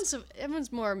 is, that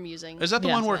one's more amusing. Is that the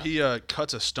Yeah. one where he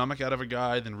cuts a stomach out of a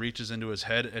guy, then reaches into his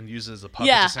head and uses the puppet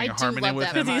Yeah. to sing I a do harmony love with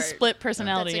that him? because he's part. split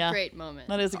personality. That's a Yeah, great moment.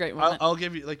 that is a great moment. I'll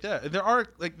give you like that. There are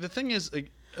like the thing is like,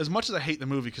 as much as I hate the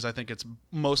movie because I think it's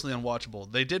mostly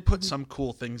unwatchable, they did put some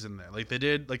cool things in there. Like they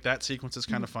did like that sequence is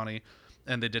kind of funny,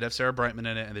 and they did have Sarah Brightman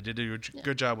in it, and they did do a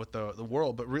good job with the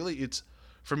world. But really, it's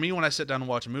for me when I sit down and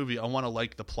watch a movie, I want to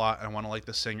like the plot, and I want to like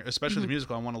the singer, especially the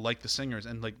musical. I want to like the singers,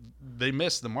 and like they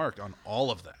missed the mark on all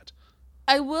of that.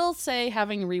 I will say,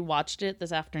 having rewatched it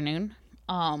this afternoon,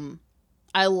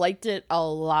 I liked it a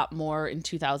lot more in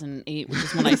 2008, which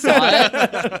is when I saw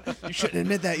it. You shouldn't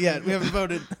admit that yet. We haven't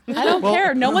voted. I don't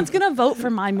care. No one's gonna vote for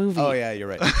my movie. Oh yeah, you're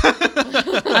right.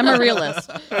 I'm a realist.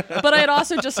 But I had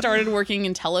also just started working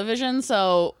in television,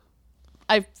 so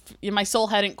my soul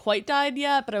hadn't quite died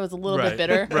yet, but I was a little bit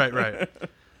bitter. Right.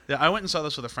 Yeah, I went and saw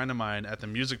this with a friend of mine at the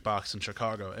Music Box in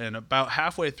Chicago, and about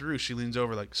halfway through, she leans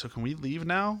over like, "So can we leave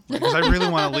now? Because I really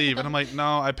want to leave." And I'm like,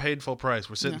 "No, I paid full price.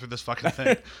 We're sitting through this fucking thing."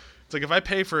 It's like if I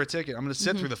pay for a ticket, I'm going to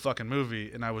sit through the fucking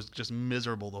movie, and I was just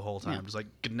miserable the whole time, just like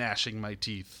gnashing my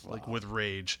teeth like with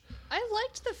rage. I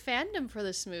liked the fandom for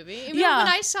this movie. Even Yeah. when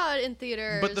I saw it in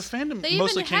theaters. But the fandom they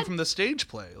mostly even came had- from the stage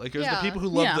play. Like it was the Yeah. people who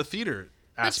loved Yeah. the theater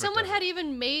But aspect someone of had it.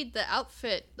 even made the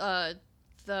outfit,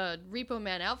 the Repo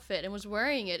Man outfit, and was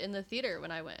wearing it in the theater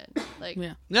when I went. Like,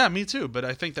 Yeah. Yeah, me too. But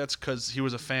I think that's because he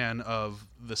was a fan of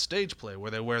the stage play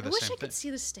where they wear I the wish same I thing. could see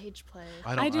the stage play.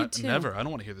 I do too. Never. I don't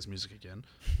want to hear this music again.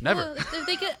 Never. Well, if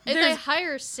they There's-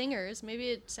 hire singers, maybe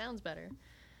it sounds better.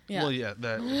 Yeah. Well, yeah.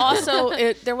 That.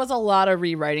 Also, there was a lot of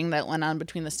rewriting that went on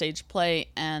between the stage play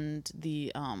and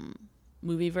the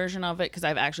movie version of it, because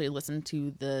I've actually listened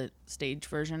to the stage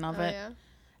version of Oh, it, yeah?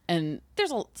 and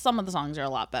some of the songs are a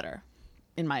lot better,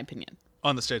 in my opinion.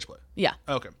 On the stage play. Yeah.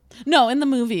 Okay. No, in the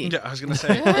movie. Yeah, I was gonna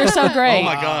say. They're so great. Oh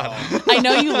my god. I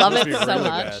know you love it Be so really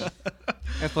much. bad.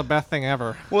 It's the best thing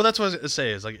ever. Well, that's what I was gonna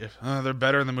say. Is like if they're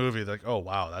better in the movie, they're like, oh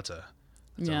wow, that's a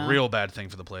Yeah. real bad thing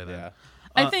for the play. Then. Yeah.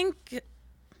 I think.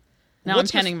 Now I'm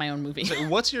what's your canning my own movie. So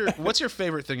what's your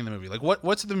favorite thing in the movie? Like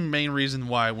what's the main reason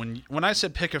why when I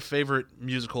said pick a favorite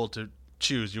musical to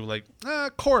choose, you were like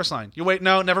Chorus Line. You wait,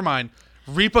 no, never mind.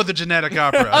 Repo the Genetic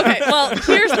Opera. Okay, well,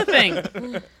 here's the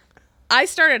thing. I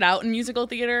started out in musical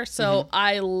theater, so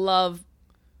I love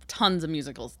tons of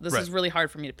musicals. This Right. is really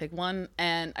hard for me to pick one,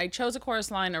 and I chose A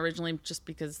Chorus Line originally just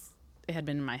because it had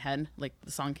been in my head. Like,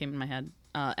 the song came in my head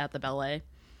at the ballet.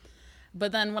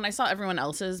 But then when I saw everyone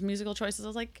else's musical choices, I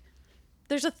was like,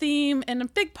 there's a theme, and a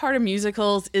big part of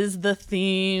musicals is the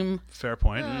theme. Fair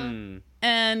point.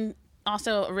 And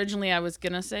also, originally I was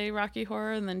going to say Rocky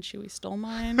Horror, and then Chewie stole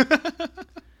mine.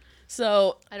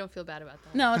 So, I don't feel bad about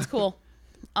that. no, it's cool.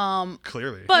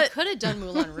 Clearly. But Could have done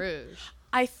Moulin Rouge.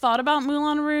 I thought about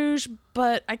Moulin Rouge,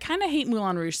 but I kind of hate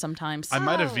Moulin Rouge sometimes. I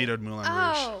might have Oh. vetoed Moulin Rouge.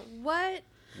 Oh, what?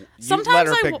 You Sometimes let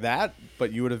her I pick w- that,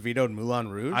 but you would have vetoed Moulin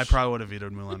Rouge. I probably would have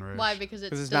vetoed Moulin Rouge. Why? Because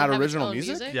it's it's not not original own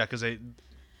music? Yeah, because they.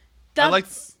 That's, I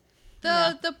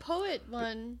like- The poet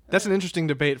one. That's an interesting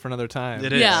debate for another time.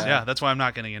 It is. Yeah. Yeah. That's why I'm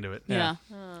not getting into it. yeah.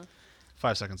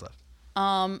 5 seconds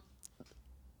left.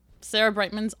 Sarah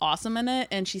Brightman's awesome in it,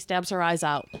 and she stabs her eyes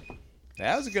out.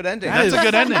 That was a good ending. That's a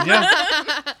good ending.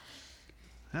 Yeah.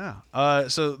 Yeah.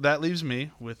 So that leaves me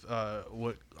with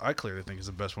what I clearly think is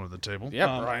the best one at the table.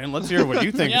 Yeah, Brian. Let's hear what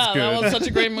you think is good. that was such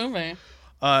a great movie.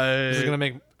 Is it gonna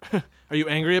make? Are you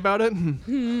angry about it?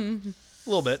 a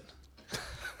little bit.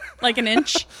 Like an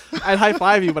inch. I'd high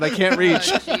five you, but I can't Oh,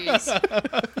 reach.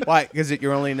 jeez. Why? Because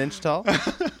you're only an inch tall?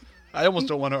 I almost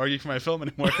don't want to argue for my film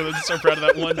anymore because I'm just so proud of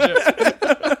that one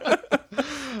joke.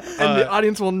 And the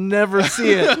audience will never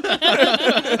see it.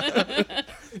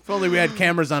 If only we had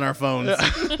cameras on our phones.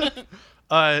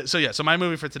 So my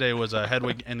movie for today was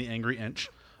Hedwig and the Angry Inch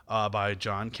by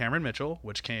John Cameron Mitchell,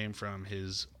 which came from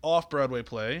his off-Broadway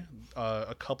play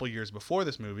a couple years before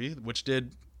this movie, which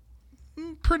did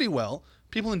pretty well.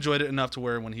 People enjoyed it enough to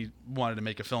where when he wanted to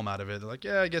make a film out of it, they're like,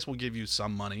 yeah, I guess we'll give you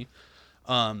some money.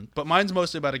 But mine's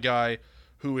mostly about a guy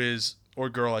who is, or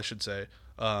girl, I should say,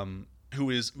 who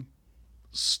is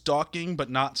stalking but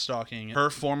not stalking her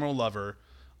former lover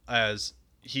as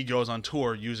he goes on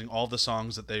tour using all the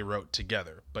songs that they wrote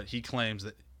together, but he claims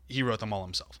that he wrote them all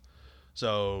himself.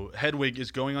 So Hedwig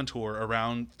is going on tour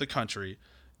around the country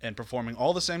and performing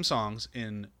all the same songs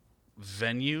in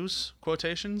venues,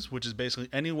 quotations, which is basically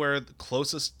anywhere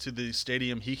closest to the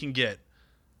stadium he can get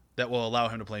that will allow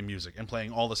him to play music, and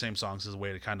playing all the same songs as a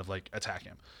way to kind of like attack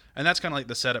him. And that's kind of like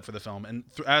the setup for the film. And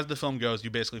as the film goes, you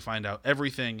basically find out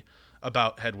everything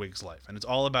about Hedwig's life. And it's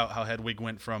all about how Hedwig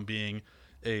went from being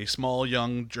a small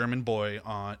young German boy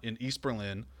in East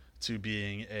Berlin to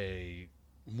being a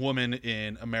woman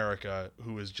in America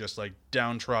who is just like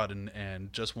downtrodden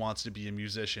and just wants to be a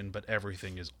musician, but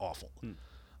everything is awful.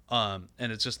 And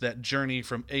it's just that journey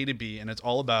from A to B, and it's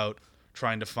all about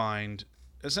trying to find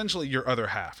essentially your other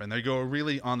half. And they go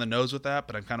really on the nose with that,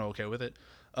 but I'm kind of okay with it.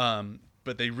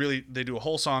 But they do a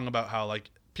whole song about how like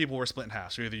people were split in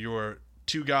half. So either you're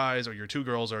two guys or you're two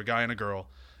girls or a guy and a girl,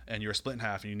 and you're split in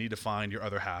half, and you need to find your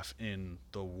other half in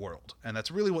the world. And that's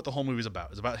really what the whole movie's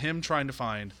about. It's about him trying to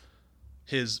find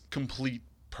his complete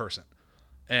person.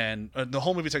 And the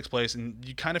whole movie takes place, and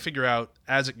you kind of figure out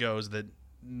as it goes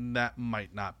that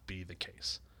might not be the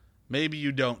case. Maybe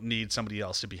you don't need somebody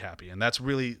else to be happy. And that's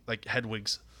really like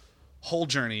Hedwig's whole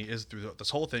journey is through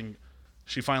this whole thing.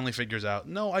 She finally figures out,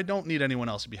 no, I don't need anyone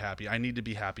else to be happy. I need to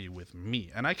be happy with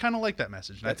me. And I kind of like that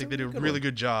message. And I think they do a really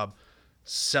good job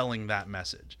selling that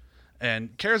message.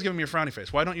 And Kara's giving me a frowny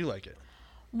face. Why don't you like it?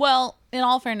 Well, in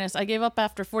all fairness, I gave up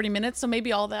after 40 minutes, so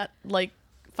maybe all that, like,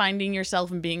 finding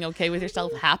yourself and being okay with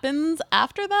yourself happens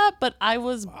after that, but I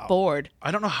was bored.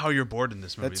 I don't know how you're bored in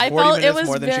this movie. That's I 40 felt it minutes was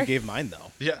more than very- she gave mine,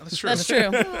 though. Yeah, that's true. That's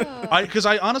true. Because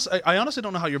I honestly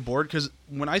don't know how you're bored, because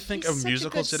when I think He's of such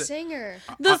musicals a good today, singer.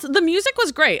 The music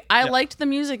was great. I Yeah. liked the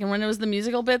music, and when it was the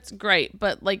musical bits, great.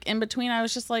 But, like, in between, I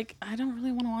was just like, I don't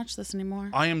really want to watch this anymore.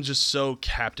 I am just so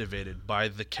captivated by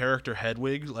the character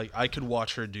Hedwig. Like, I could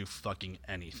watch her do fucking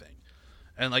anything.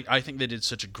 And, like, I think they did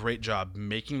such a great job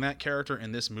making that character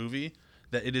in this movie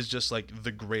that it is just, like,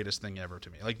 the greatest thing ever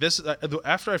to me. Like, this,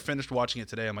 after I finished watching it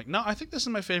today, I'm like, no, I think this is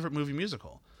my favorite movie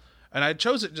musical. And I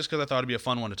chose it just because I thought it'd be a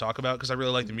fun one to talk about, because I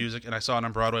really like the music, and I saw it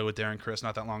on Broadway with Darren Criss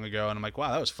not that long ago, and I'm like,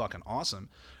 wow, that was fucking awesome.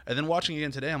 And then watching it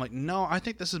again today, I'm like, no, I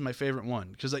think this is my favorite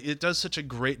one, because like, it does such a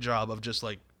great job of just,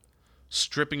 like,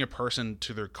 stripping a person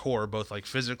to their core, both, like,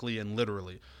 physically and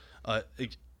literally.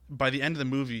 By the end of the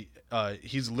movie,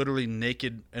 he's literally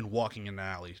naked and walking in an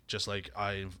alley, just like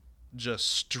I've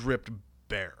just stripped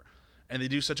bare. And they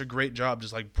do such a great job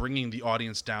just like bringing the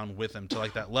audience down with them to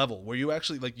like that level where you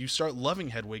actually like you start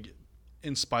loving Hedwig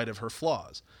in spite of her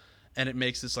flaws. And it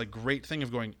makes this like great thing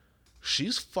of going,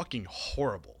 she's fucking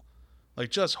horrible. Like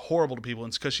just horrible to people,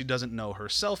 and it's because she doesn't know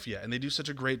herself yet. And they do such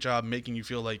a great job making you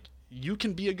feel like you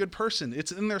can be a good person.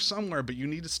 It's in there somewhere, but you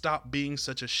need to stop being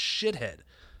such a shithead.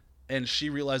 And she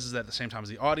realizes that at the same time as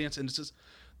the audience, and it's just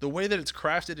the way that it's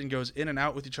crafted and goes in and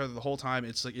out with each other the whole time.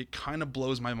 It's like it kind of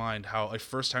blows my mind how a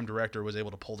first-time director was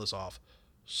able to pull this off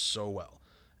so well,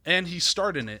 and he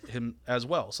starred in it him as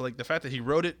well. So like the fact that he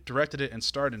wrote it, directed it, and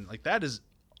starred in it, like that is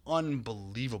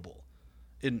unbelievable,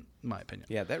 in my opinion.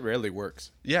 Yeah, that rarely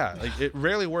works. Yeah, like it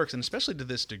rarely works, and especially to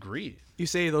this degree. You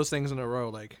say those things in a row,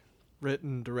 like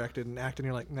written, directed, and acted, and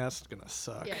you're like, that's gonna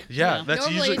suck. Yeah. Yeah, that's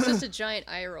Normally usually it's just a giant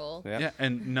eye roll. Yeah,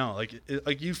 and no, like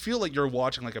like you feel like you're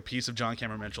watching like a piece of John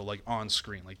Cameron Mitchell like on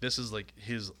screen. Like this is like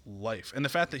his life, and the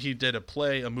fact that he did a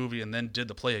play, a movie, and then did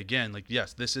the play again. Like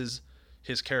yes, this is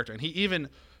his character, and he even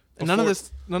And none of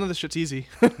this shit's easy.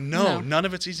 no, none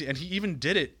of it's easy, and he even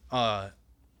did it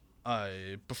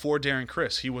before Darren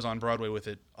Criss. He was on Broadway with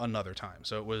it another time,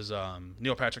 so it was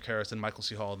Neil Patrick Harris and Michael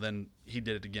C. Hall. Then he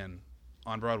did it again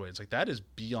on Broadway. It's like that is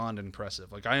beyond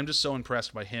impressive. Like I am just so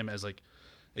impressed by him as like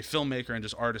a filmmaker and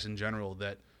just artist in general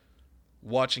that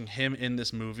watching him in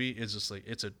this movie is just like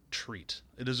it's a treat.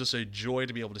 It is just a joy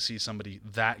to be able to see somebody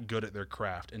that good at their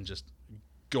craft and just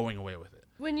going away with it.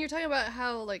 When you're talking about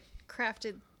how like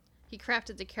he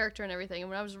crafted the character and everything, and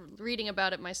when I was reading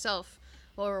about it myself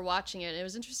while we were watching it, it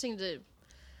was interesting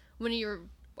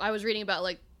I was reading about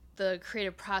like the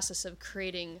creative process of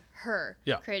creating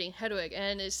creating Hedwig,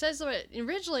 and it says that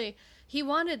originally he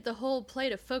wanted the whole play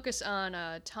to focus on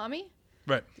Tommy,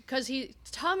 Right. because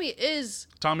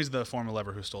Tommy's the former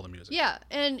lover who stole the music. yeah,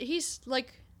 and he's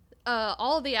like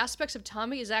all of the aspects of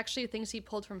Tommy is actually things he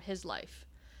pulled from his life.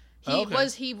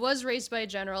 He was raised by a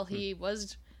general. He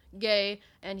was gay,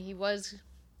 and he was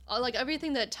like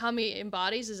everything that Tommy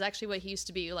embodies is actually what he used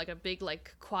to be, like a big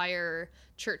like choir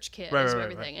church kid and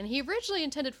everything. And he originally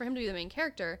intended for him to be the main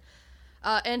character.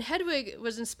 And Hedwig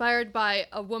was inspired by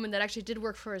a woman that actually did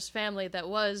work for his family that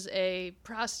was a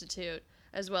prostitute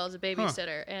as well as a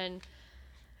babysitter. And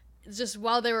just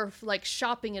while they were like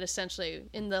shopping it essentially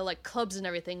in the like clubs and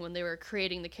everything, when they were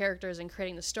creating the characters and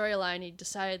creating the storyline, he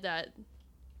decided that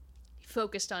he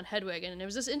focused on Hedwig, and it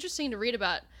was just interesting to read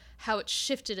about how it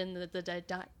shifted in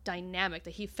the dynamic,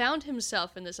 that he found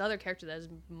himself in this other character that is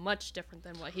much different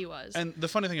than what he was. And the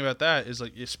funny thing about that is,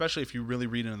 like, especially if you really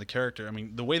read into the character, I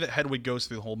mean, the way that Hedwig goes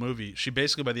through the whole movie, she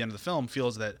basically by the end of the film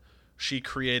feels that she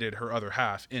created her other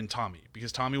half in Tommy,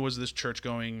 because Tommy was this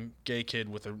church-going gay kid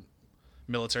with a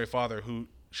military father who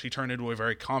she turned into a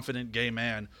very confident gay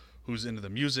man who's into the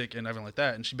music and everything like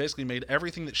that, and she basically made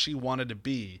everything that she wanted to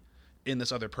be in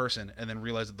this other person, and then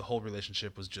realized that the whole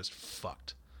relationship was just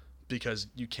fucked because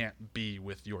you can't be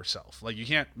with yourself. Like, you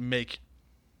can't make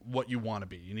what you want to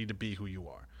be. You need to be who you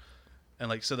are. And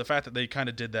like, so the fact that they kind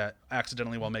of did that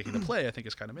accidentally while making the play, I think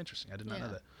is kind of interesting. I did not know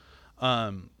that.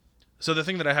 So the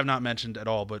thing that I have not mentioned at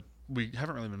all, but we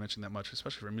haven't really been mentioning that much,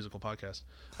 especially for a musical podcast,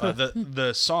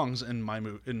 the songs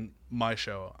in my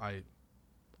show,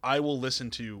 I will listen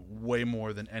to way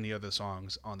more than any other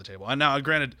songs on the table. And now,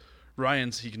 granted,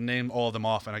 Ryan's, he can name all of them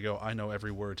off, and I go, I know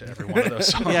every word to every one of those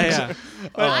songs. Yeah.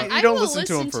 I you don't will listen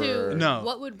to him for No.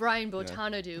 What Would Brian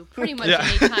Botano Do pretty much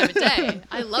any time of day.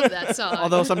 I love that song.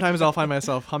 Although sometimes I'll find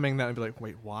myself humming that and be like,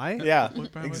 wait, why? Yeah,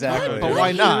 exactly. But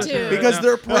why not? Because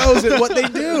they're pros at what they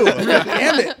do.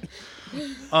 Damn it.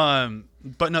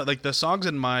 But no, like the songs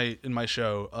in my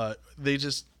show,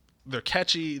 they're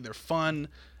catchy, they're fun,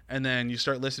 and then you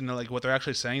start listening to like what they're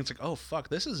actually saying. It's like, oh fuck,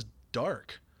 this is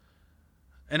dark.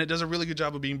 And it does a really good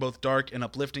job of being both dark and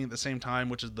uplifting at the same time,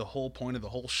 which is the whole point of the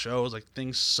whole show. Is like,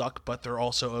 things suck, but they're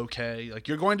also okay. Like,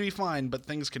 you're going to be fine, but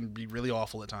things can be really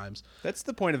awful at times. That's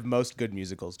the point of most good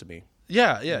musicals to me.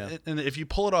 Yeah. And if you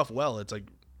pull it off well, it's like,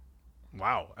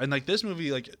 wow. And like this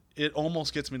movie, like, it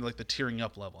almost gets me to like the tearing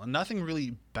up level, and nothing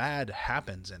really bad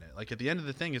happens in it. Like, at the end of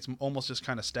the thing, it's almost just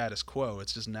kind of status quo.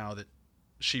 It's just now that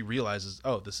she realizes,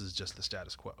 oh, this is just the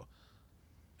status quo.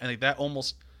 And like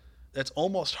that's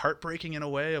almost heartbreaking in a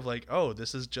way of like, oh,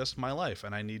 this is just my life,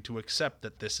 and I need to accept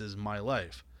that this is my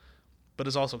life. But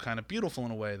it's also kind of beautiful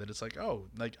in a way that it's like, oh,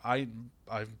 like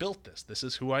I've built this. This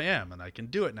is who I am, and I can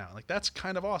do it now. Like, that's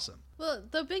kind of awesome. Well,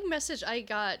 the big message I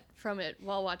got from it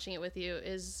while watching it with you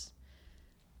is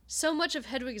so much of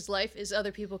Hedwig's life is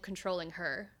other people controlling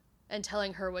her and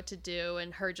telling her what to do,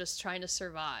 and her just trying to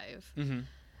survive. Mm-hmm.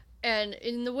 And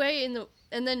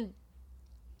and then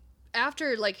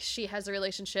after like she has a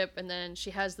relationship and then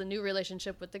she has the new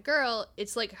relationship with the girl,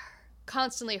 it's like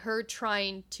constantly her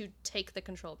trying to take the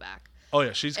control back. Oh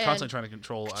yeah, she's constantly trying to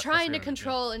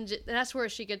control. And that's where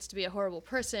she gets to be a horrible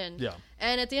person. Yeah.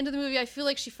 And at the end of the movie, I feel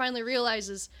like she finally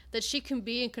realizes that she can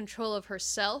be in control of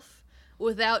herself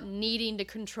without needing to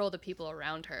control the people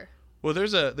around her. Well,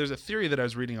 there's a theory that I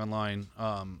was reading online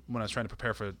when I was trying to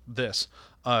prepare for this,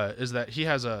 is that she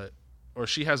has a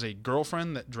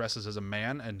girlfriend that dresses as a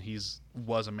man, and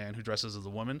was a man who dresses as a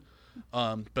woman.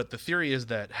 But the theory is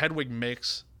that Hedwig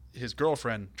makes his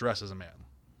girlfriend dress as a man.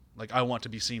 Like, I want to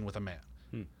be seen with a man.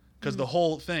 Because the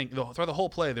whole thing, throughout the whole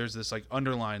play, there's this like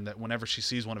underline that whenever she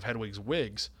sees one of Hedwig's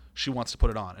wigs, she wants to put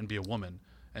it on and be a woman.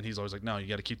 And he's always like, no, you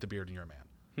got to keep the beard and you're a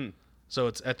man. So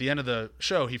it's at the end of the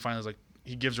show, he finally is like,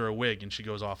 he gives her a wig and she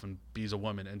goes off and be's a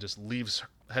woman and just leaves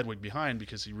Hedwig behind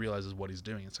because he realizes what he's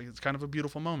doing. It's like, it's kind of a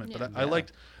beautiful moment. Yeah. But I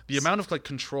liked the amount of like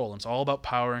control. And it's all about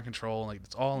power and control. And like,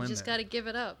 it's all in there. You just got to give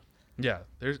it up. Yeah,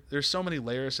 there's so many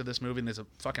layers to this movie, and there's a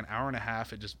fucking hour and a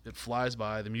half. It flies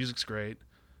by. The music's great.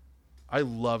 I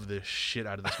love this shit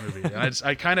out of this movie, and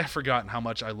I kind of forgotten how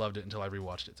much I loved it until I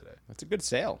rewatched it today. That's a good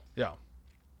sale. Yeah,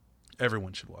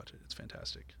 everyone should watch it. It's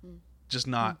fantastic. Just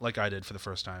not like I did for the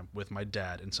first time with my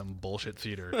dad in some bullshit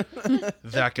theater.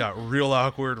 That got real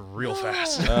awkward real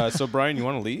fast. So Brian, you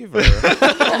want to leave? Or? All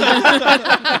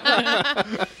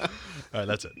right,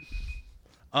 that's it.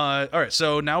 All right,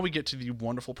 so now we get to the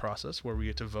wonderful process where we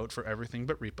get to vote for everything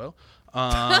but Repo.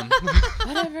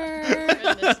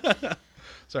 Whatever.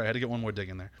 Sorry, I had to get one more dig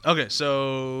in there. Okay,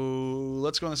 so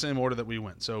let's go in the same order that we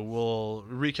went. So we'll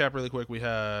recap really quick. We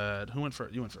had... Who went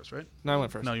first? You went first, right? No, I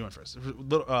went first. No, you went first.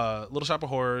 Little Shop of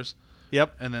Horrors.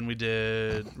 Yep. And then we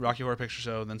did Rocky Horror Picture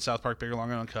Show, then South Park Bigger,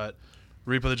 Longer, Uncut,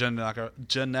 Repo the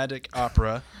Genetic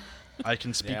Opera. I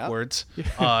can speak words.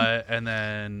 And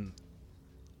then...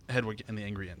 Hedwig and the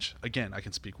Angry Inch. Again, I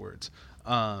can speak words.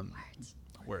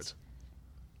 Words.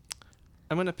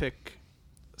 I'm going to pick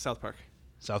South Park.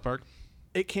 South Park?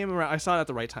 It came around. I saw it at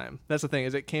the right time. That's the thing.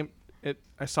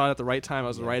 I saw it at the right time. I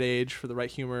was the right age for the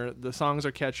right humor. The songs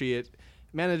are catchy. It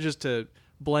manages to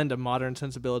blend a modern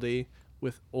sensibility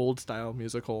with old style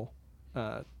musical,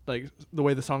 like the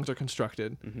way the songs are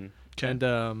constructed. Mm-hmm.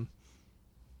 And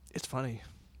it's funny.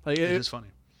 Like it is funny.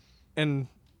 And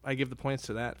I give the points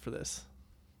to that for this.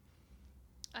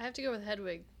 I have to go with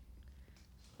Hedwig.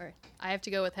 Or I have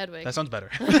to go with Hedwig. That sounds better.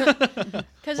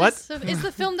 Because What? it's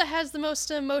the film that has the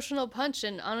most emotional punch,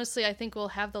 and honestly, I think we'll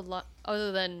have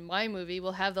other than my movie,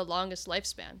 we'll have the longest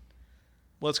lifespan.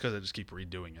 Well, it's because I just keep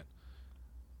redoing it.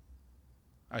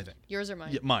 I think. Yours or mine?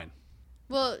 Yeah, mine.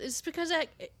 Well, it's because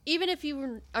even if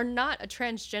you are not a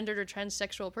transgendered or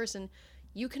transsexual person,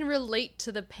 you can relate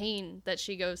to the pain that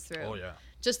she goes through. Oh, yeah.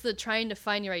 Just the trying to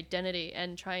find your identity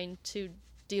and trying to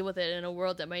deal with it in a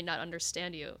world that might not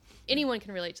understand you. Anyone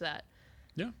can relate to that.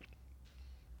 Yeah.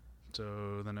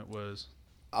 So then it was...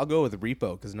 I'll go with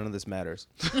Repo because none of this matters.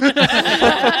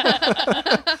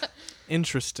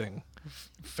 Interesting.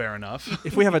 Fair enough.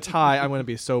 If we have a tie, I'm going to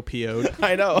be so PO'd.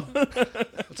 I know.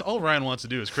 That's all Ryan wants to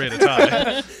do is create a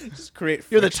tie. Just create.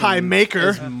 You're the friction tie maker.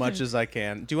 as much as I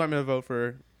can. Do you want me to vote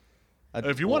for?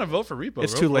 If you want to vote for Repo,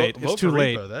 It's vote- too late. Vote It's too for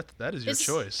late. Repo. That is your It's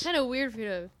choice. kind of weird for you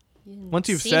to. Once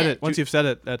you've said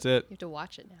it, that's it. You have to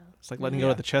watch it now. It's like letting go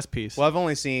of the chess piece. Well, I've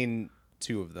only seen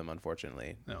 2 of them,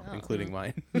 unfortunately, No. including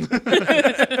mine.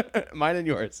 Mine and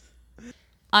yours.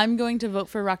 I'm going to vote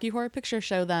for Rocky Horror Picture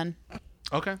Show then.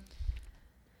 Okay.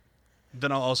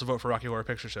 Then I'll also vote for Rocky Horror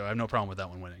Picture Show. I have no problem with that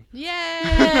one winning.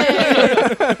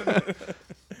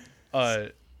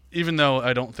 Yay! Even though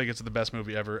I don't think it's the best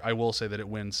movie ever, I will say that it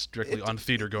wins strictly on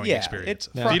theater-going yeah, experience.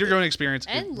 it- Yeah. Theater-going experience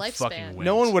And it lifespan. fucking wins.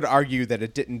 No one would argue that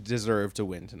it didn't deserve to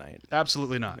win tonight.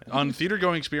 Absolutely not. On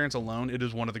theater-going experience alone, it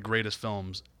is one of the greatest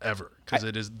films ever because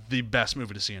it is the best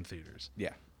movie to see in theaters.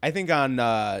 Yeah. I think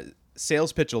on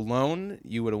sales pitch alone,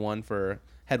 you would have won for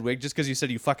Hedwig just because you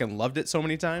said you fucking loved it so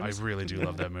many I times. really do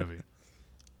love that movie.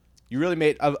 You really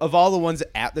made, of all the ones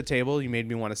at the table, you made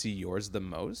me want to see yours the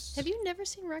most. Have you never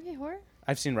seen Rocky Horror?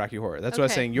 I've seen Rocky Horror. That's what I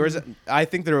was Okay. saying. Yours, I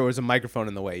think there was a microphone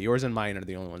in the way. Yours and mine are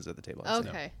the only ones at the table. I've seen.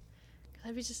 Okay.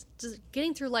 I'd be just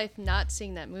getting through life not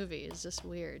seeing that movie is just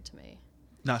weird to me.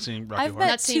 Not seeing Rocky I've Horror.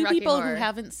 met Not seen 2 Rocky people Horror. who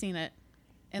haven't seen it.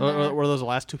 And Were those the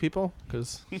last 2 people?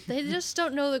 Because They just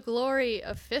don't know the glory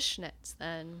of fishnets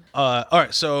then. All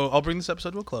right, so I'll bring this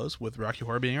episode to a close with Rocky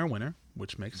Horror being our winner,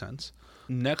 which makes sense.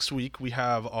 Next week, we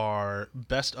have our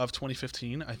best of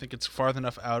 2015. I think it's far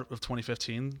enough out of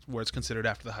 2015 where it's considered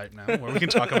after the hype now, where we can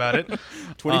talk about it.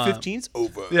 2015's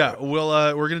over. Yeah,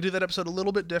 we're going to do that episode a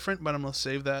little bit different, but I'm going to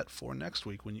save that for next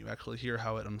week when you actually hear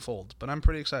how it unfolds. But I'm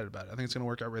pretty excited about it. I think it's going to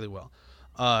work out really well.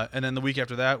 And then the week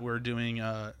after that, we're doing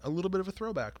a little bit of a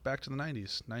throwback back to the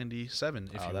 90s, 97,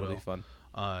 if you will. That'll be fun.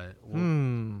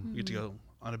 We get to go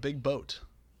on a big boat.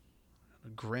 A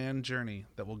grand journey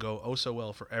that will go oh so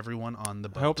well for everyone on the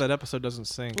boat. I hope that episode doesn't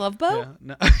sink. Love Boat? Yeah,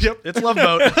 no, yep, it's Love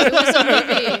Boat. It was a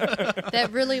movie that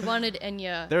really wanted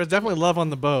Enya. There was definitely love on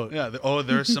the boat. Yeah,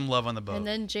 there's some love on the boat. And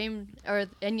then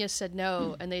Enya said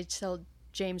no, and they told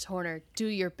James Horner, "Do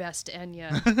your best,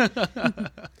 Enya."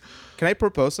 Can I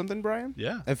propose something, Brian?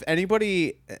 Yeah. If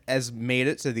anybody has made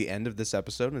it to the end of this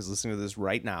episode and is listening to this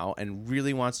right now and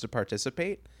really wants to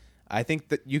participate, I think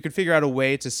that you could figure out a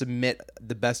way to submit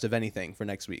the best of anything for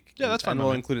next week. Yeah, that's fine And with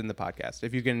we'll me. include it in the podcast.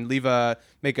 If you can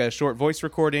make a short voice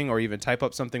recording or even type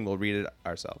up something, we'll read it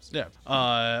ourselves. Yeah.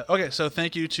 Okay, so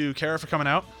thank you to Kara for coming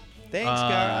out. Thanks,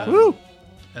 Kara. Woo!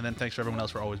 And then thanks for everyone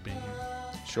else for always being here.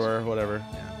 Sure, whatever.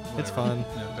 It's fun.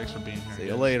 Yeah, thanks for being here. See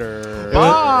you later.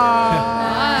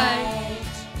 Bye.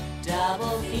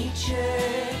 Double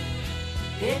feature,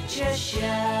 picture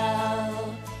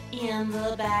show in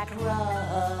the back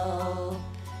row.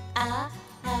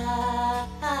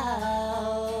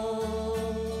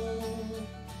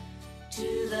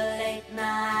 To the late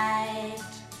night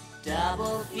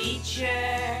double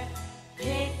feature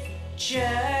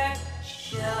picture